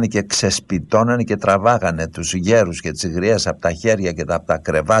πηγαίνανε και ξεσπιτώνανε και τραβάγανε τους γέρους και τις γριές από τα χέρια και από τα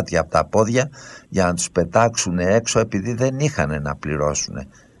κρεβάτια, από τα πόδια, για να τους πετάξουν έξω, επειδή δεν είχαν να πληρώσουν,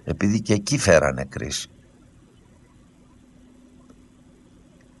 επειδή και εκεί φέρανε κρίση.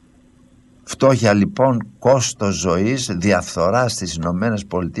 Φτώχεια λοιπόν, κόστος ζωής, διαφθορά στις Ηνωμένες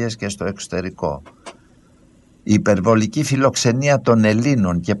Πολιτείες και στο εξωτερικό. Η υπερβολική φιλοξενία των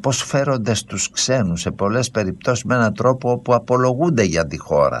Ελλήνων και πώς φέρονται στους ξένους σε πολλές περιπτώσεις με έναν τρόπο όπου απολογούνται για τη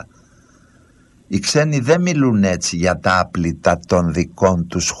χώρα. Οι ξένοι δεν μιλούν έτσι για τα άπλυτα των δικών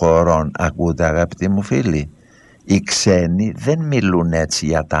τους χωρών. Ακούτε αγαπητοί μου φίλοι? Οι ξένοι δεν μιλούν έτσι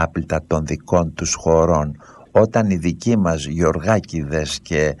για τα άπλυτα των δικών τους χωρών. Όταν οι δικοί μας Γεωργάκηδες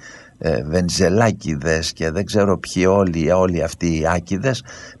και Βενζελάκηδες και δεν ξέρω ποιοι όλοι αυτοί οι Άκηδες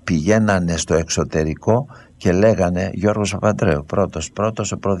πηγαίνανε στο εξωτερικό και λέγανε Γιώργος Παπαντρέου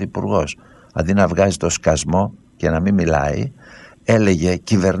πρώτος ο πρωθυπουργός, αντί να βγάζει το σκασμό και να μην μιλάει, έλεγε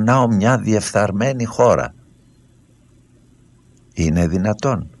κυβερνάω μια διεφθαρμένη χώρα. Είναι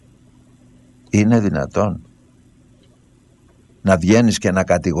δυνατόν να βγαίνεις και να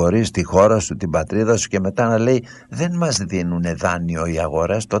κατηγορείς τη χώρα σου, την πατρίδα σου, και μετά να λέει δεν μας δίνουν δάνειο οι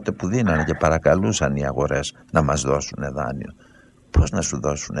αγορές, τότε που δίνανε και παρακαλούσαν οι αγορές να μας δώσουν δάνειο. Πώς να σου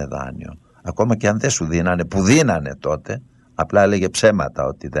δώσουν δάνειο? Ακόμα και αν δεν σου δίνανε, που δίνανε τότε, απλά έλεγε ψέματα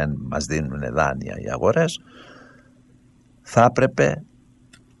ότι δεν μας δίνουν δάνεια οι αγορές. Θα έπρεπε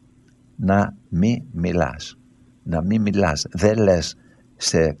να μην μιλάς. Δεν λες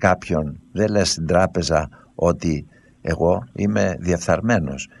σε κάποιον, δεν λες στην τράπεζα ότι εγώ είμαι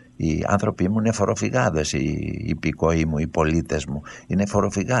διεφθαρμένος, οι άνθρωποι μου είναι φοροφυγάδες, οι υπηκόοι μου, οι πολίτες μου είναι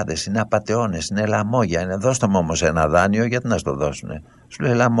φοροφυγάδες, είναι απατεώνες, είναι λαμόγια. Είναι δώστε μου όμως ένα δάνειο, γιατί να στο δώσουνε? Σου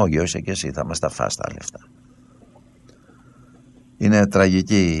λέει λαμόγιο είσαι και εσύ, θα μας τα φας τα λεφτά. Είναι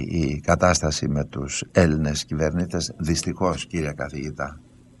τραγική η κατάσταση με τους Έλληνες κυβερνήτες, δυστυχώς κύριε καθηγητά,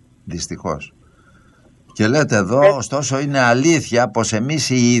 δυστυχώς. Και λέτε εδώ, ωστόσο είναι αλήθεια πως εμείς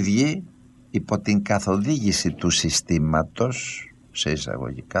οι ίδιοι, υπό την καθοδήγηση του συστήματος, σε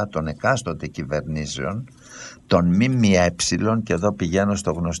εισαγωγικά, των εκάστοτε κυβερνήσεων, των ΜΜΕ, και εδώ πηγαίνω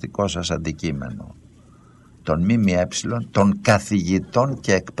στο γνωστικό σας αντικείμενο, των ΜΜΕ, των καθηγητών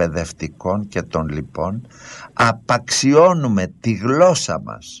και εκπαιδευτικών και των λοιπών, απαξιώνουμε τη γλώσσα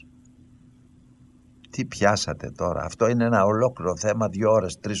μας. Τι πιάσατε τώρα? Αυτό είναι ένα ολόκληρο θέμα, 2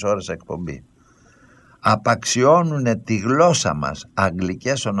 ώρες, 3 ώρες εκπομπή. Απαξιώνουνε τη γλώσσα μας,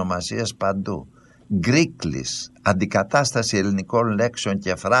 αγγλικές ονομασίες παντού, γκρίκλις, αντικατάσταση ελληνικών λέξεων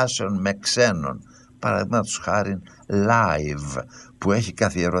και φράσεων με ξένων, παραδείγματος χάριν live, που έχει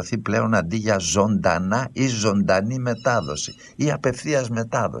καθιερωθεί πλέον αντί για ζωντανά ή ζωντανή μετάδοση ή απευθείας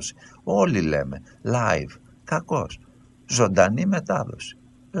μετάδοση. Όλοι λέμε live, κακώς, ζωντανή μετάδοση,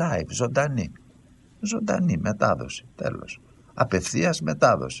 live, ζωντανή μετάδοση, τέλος, απευθείας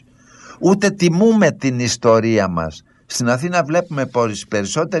μετάδοση. Ούτε τιμούμε την ιστορία μας. Στην Αθήνα βλέπουμε πως οι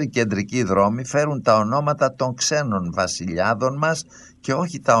περισσότεροι κεντρικοί δρόμοι φέρουν τα ονόματα των ξένων βασιλιάδων μας και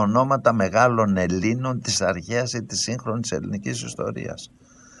όχι τα ονόματα μεγάλων Ελλήνων της αρχαίας ή της σύγχρονης ελληνικής ιστορίας.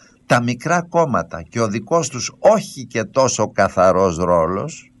 Τα μικρά κόμματα και ο δικός τους όχι και τόσο καθαρός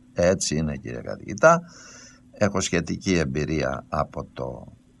ρόλος, έτσι είναι κύριε καθηγητά, έχω σχετική εμπειρία από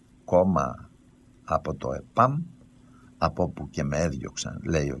το κόμμα, από το ΕΠΑΜ, από όπου και με έδιωξαν,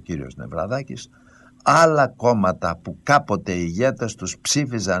 λέει ο κύριος Νευραδάκης, άλλα κόμματα που κάποτε οι ηγέτες τους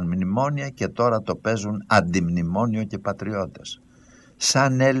ψήφιζαν μνημόνια και τώρα το παίζουν αντιμνημόνιο και πατριώτες.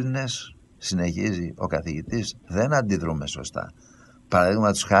 Σαν Έλληνες, συνεχίζει ο καθηγητής, δεν αντιδρούμε σωστά.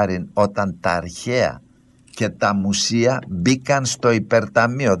 Παραδείγματος χάριν, όταν τα αρχαία και τα μουσεία μπήκαν στο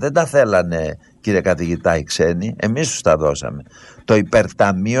υπερταμείο, δεν τα θέλανε κύριε καθηγητά οι ξένοι, εμείς τους τα δώσαμε. Το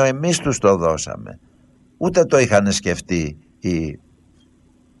υπερταμείο εμείς τους το δώσαμε. Ούτε το είχαν σκεφτεί οι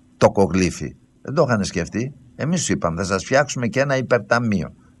τοκογλύφοι. Δεν το είχαν σκεφτεί. Εμείς τους είπαμε θα σας φτιάξουμε και ένα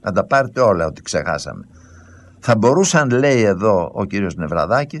υπερταμείο. Να τα πάρετε όλα ό,τι ξεχάσαμε. Θα μπορούσαν, λέει εδώ ο κύριος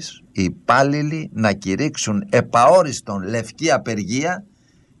Νευραδάκης, οι υπάλληλοι να κηρύξουν επαόριστον λευκή απεργία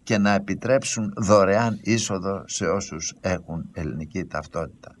και να επιτρέψουν δωρεάν είσοδο σε όσους έχουν ελληνική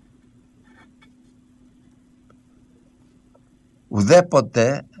ταυτότητα.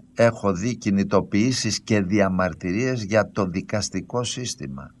 Ουδέποτε έχω δει κινητοποιήσεις και διαμαρτυρίες για το δικαστικό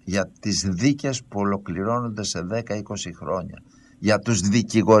σύστημα, για τις δίκες που ολοκληρώνονται σε 10-20 χρόνια, για τους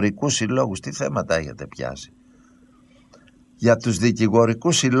δικηγορικούς συλλόγους. Τι θέματα έχετε πιάσει? Για τους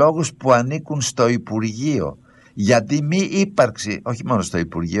δικηγορικούς συλλόγους που ανήκουν στο Υπουργείο, για τη μη ύπαρξη, όχι μόνο στο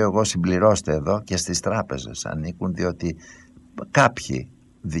Υπουργείο, εγώ συμπληρώστε εδώ, και στις τράπεζες ανήκουν, διότι κάποιοι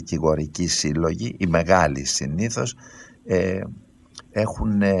δικηγορικοί σύλλογοι, οι μεγάλοι συνήθως,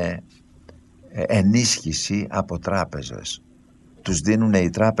 έχουν ενίσχυση από τράπεζες. τους δίνουν οι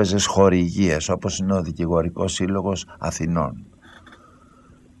τράπεζες χορηγίες, όπως είναι ο Δικηγορικός Σύλλογος Αθηνών.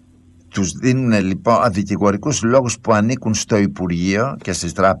 Τους δίνουν λοιπόν δικηγορικούς συλλόγους που ανήκουν στο Υπουργείο και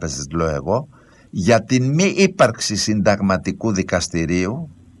στις τράπεζες, λέω εγώ, για την μη ύπαρξη συνταγματικού δικαστηρίου.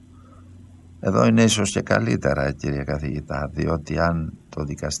 Εδώ είναι ίσως και καλύτερα, κύριε καθηγητά, διότι αν το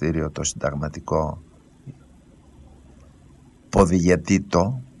δικαστήριο το συνταγματικό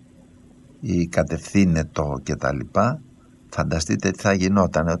ποδηγετήτο ή κατευθύνετο και τα λοιπά, φανταστείτε τι θα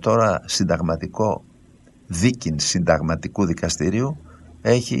γινόταν. Τώρα συνταγματικό δίκην συνταγματικού δικαστηρίου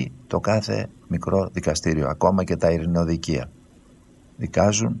έχει το κάθε μικρό δικαστήριο, ακόμα και τα ειρηνοδικεία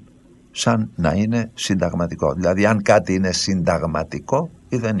δικάζουν σαν να είναι συνταγματικό, δηλαδή αν κάτι είναι συνταγματικό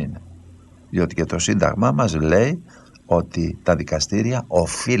ή δεν είναι, διότι και το σύνταγμά μας λέει ότι τα δικαστήρια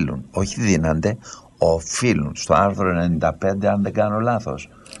οφείλουν, όχι δίνανται, οφείλουν. Στο άρθρο 95, αν δεν κάνω λάθος,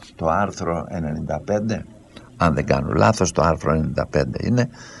 το άρθρο 95, αν δεν κάνω λάθος, το άρθρο 95 είναι,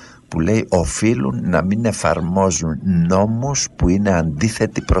 που λέει οφείλουν να μην εφαρμόζουν νόμους που είναι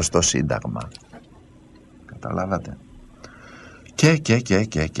αντίθετοι προς το Σύνταγμα. Καταλάβατε?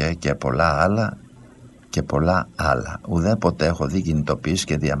 Και πολλά άλλα. Ουδέποτε έχω δει κινητοποιήσεις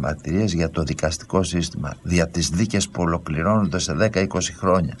και διαμαρτυρίες για το δικαστικό σύστημα, για τις δίκες που ολοκληρώνονται σε 10-20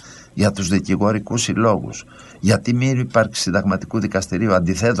 χρόνια, για τους δικηγορικούς συλλόγους, γιατί μη υπάρξει συνταγματικού δικαστηρίου.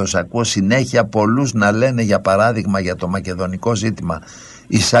 Αντιθέτως, ακούω συνέχεια πολλούς να λένε, για παράδειγμα, για το μακεδονικό ζήτημα,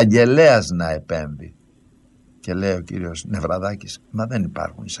 εισαγγελέας να επέμβει. Και λέει ο κύριος Νευραδάκης, μα δεν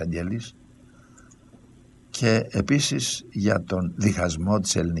υπάρχουν εισαγγελείς. Και επίσης για τον διχασμό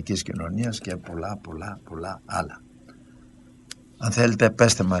της ελληνικής κοινωνίας και πολλά άλλα. Αν θέλετε,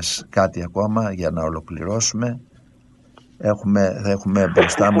 πέστε μας κάτι ακόμα για να ολοκληρώσουμε. Θα έχουμε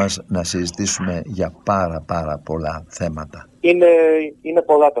μπροστά μας να συζητήσουμε για πάρα πολλά θέματα. Είναι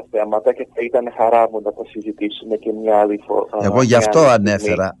πολλά τα θέματα και θα ήταν χαρά μου να τα συζητήσουμε και μια άλλη φορά. Εγώ γι' αυτό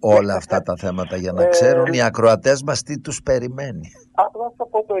ανέφερα όλα αυτά τα θέματα, για να ξέρουν οι ακροατές μας τι τους περιμένει. Απλά θα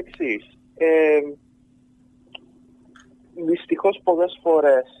πω το εξής. Δυστυχώς πολλές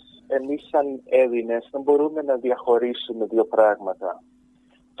φορές εμείς σαν Έλληνες δεν μπορούμε να διαχωρίσουμε δύο πράγματα.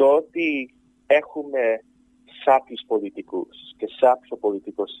 Το ότι έχουμε σάπιους πολιτικούς και σάπιο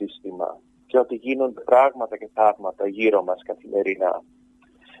πολιτικό σύστημα και ότι γίνονται πράγματα και θαύματα γύρω μας καθημερινά,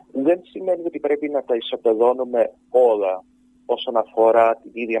 δεν σημαίνει ότι πρέπει να τα ισοπεδώνουμε όλα όσον αφορά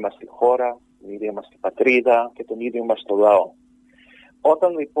την ίδια μας τη χώρα, την ίδια μας την πατρίδα και τον ίδιο μας το λαό. Όταν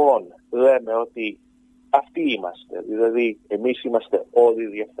λοιπόν λέμε ότι αυτοί είμαστε, δηλαδή εμείς είμαστε όλοι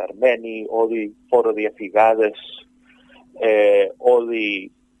διεφθαρμένοι, όλοι φοροδιαφυγάδες,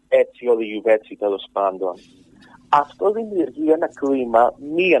 όλοι έτσι, όλοι γιουβέτσι τέλος πάντων, αυτό δημιουργεί ένα κλίμα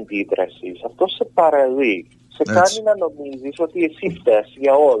μη αντίδρασης. Αυτό σε παραλύει. Σε κάνει να νομίζεις ότι εσύ φταίς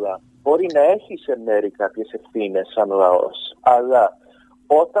για όλα. Μπορεί να έχεις σε μέρη κάποιες ευθύνες σαν λαός, αλλά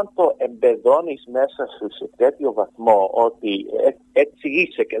όταν το εμπεδώνεις μέσα σου σε τέτοιο βαθμό ότι έτσι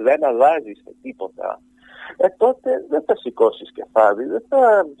είσαι και δεν αλλάζεις τίποτα, τότε δεν θα σηκώσεις κεφάλι, δεν θα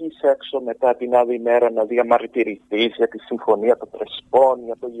βγεις έξω μετά την άλλη μέρα να διαμαρτυρηθείς για τη συμφωνία των Πρεσπών,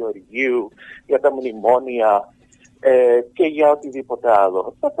 για το Γεωργίου, για τα μνημόνια και για οτιδήποτε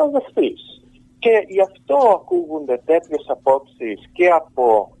άλλο. Θα τα δεχτείς. Και γι' αυτό ακούγονται τέτοιες απόψεις και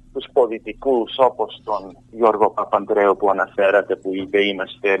από τους πολιτικούς όπως τον Γιώργο Παπανδρέου που αναφέρατε, που είπε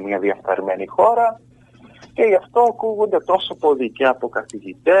είμαστε μια διαφθαρμένη χώρα, και γι' αυτό ακούγονται τόσο πολύ και από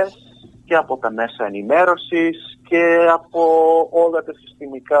καθηγητές και από τα μέσα ενημέρωσης και από όλα τα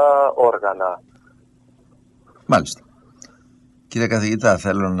συστημικά όργανα. Μάλιστα. Κύριε καθηγητά,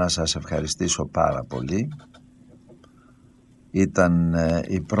 θέλω να σας ευχαριστήσω πάρα πολύ. Ήταν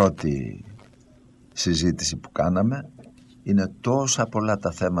η πρώτη συζήτηση που κάναμε. Είναι τόσα πολλά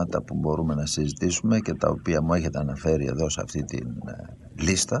τα θέματα που μπορούμε να συζητήσουμε και τα οποία μου έχετε αναφέρει εδώ σε αυτή την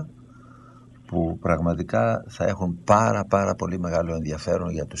λίστα, που πραγματικά θα έχουν πάρα πολύ μεγάλο ενδιαφέρον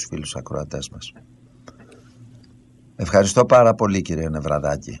για τους φίλους ακροατές μας. Ευχαριστώ πάρα πολύ, κύριε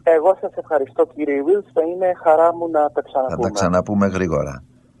Νευραδάκη. Εγώ σας ευχαριστώ, κύριε Βίλς. Θα είναι χαρά μου να τα ξαναπούμε. Θα τα ξαναπούμε γρήγορα.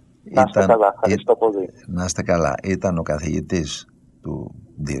 Να είστε καλά. Ευχαριστώ πολύ. Να είστε καλά. Ήταν ο καθηγητής του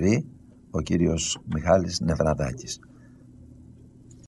Ντυρί, ο κύριος Μιχάλης Νευραδάκης.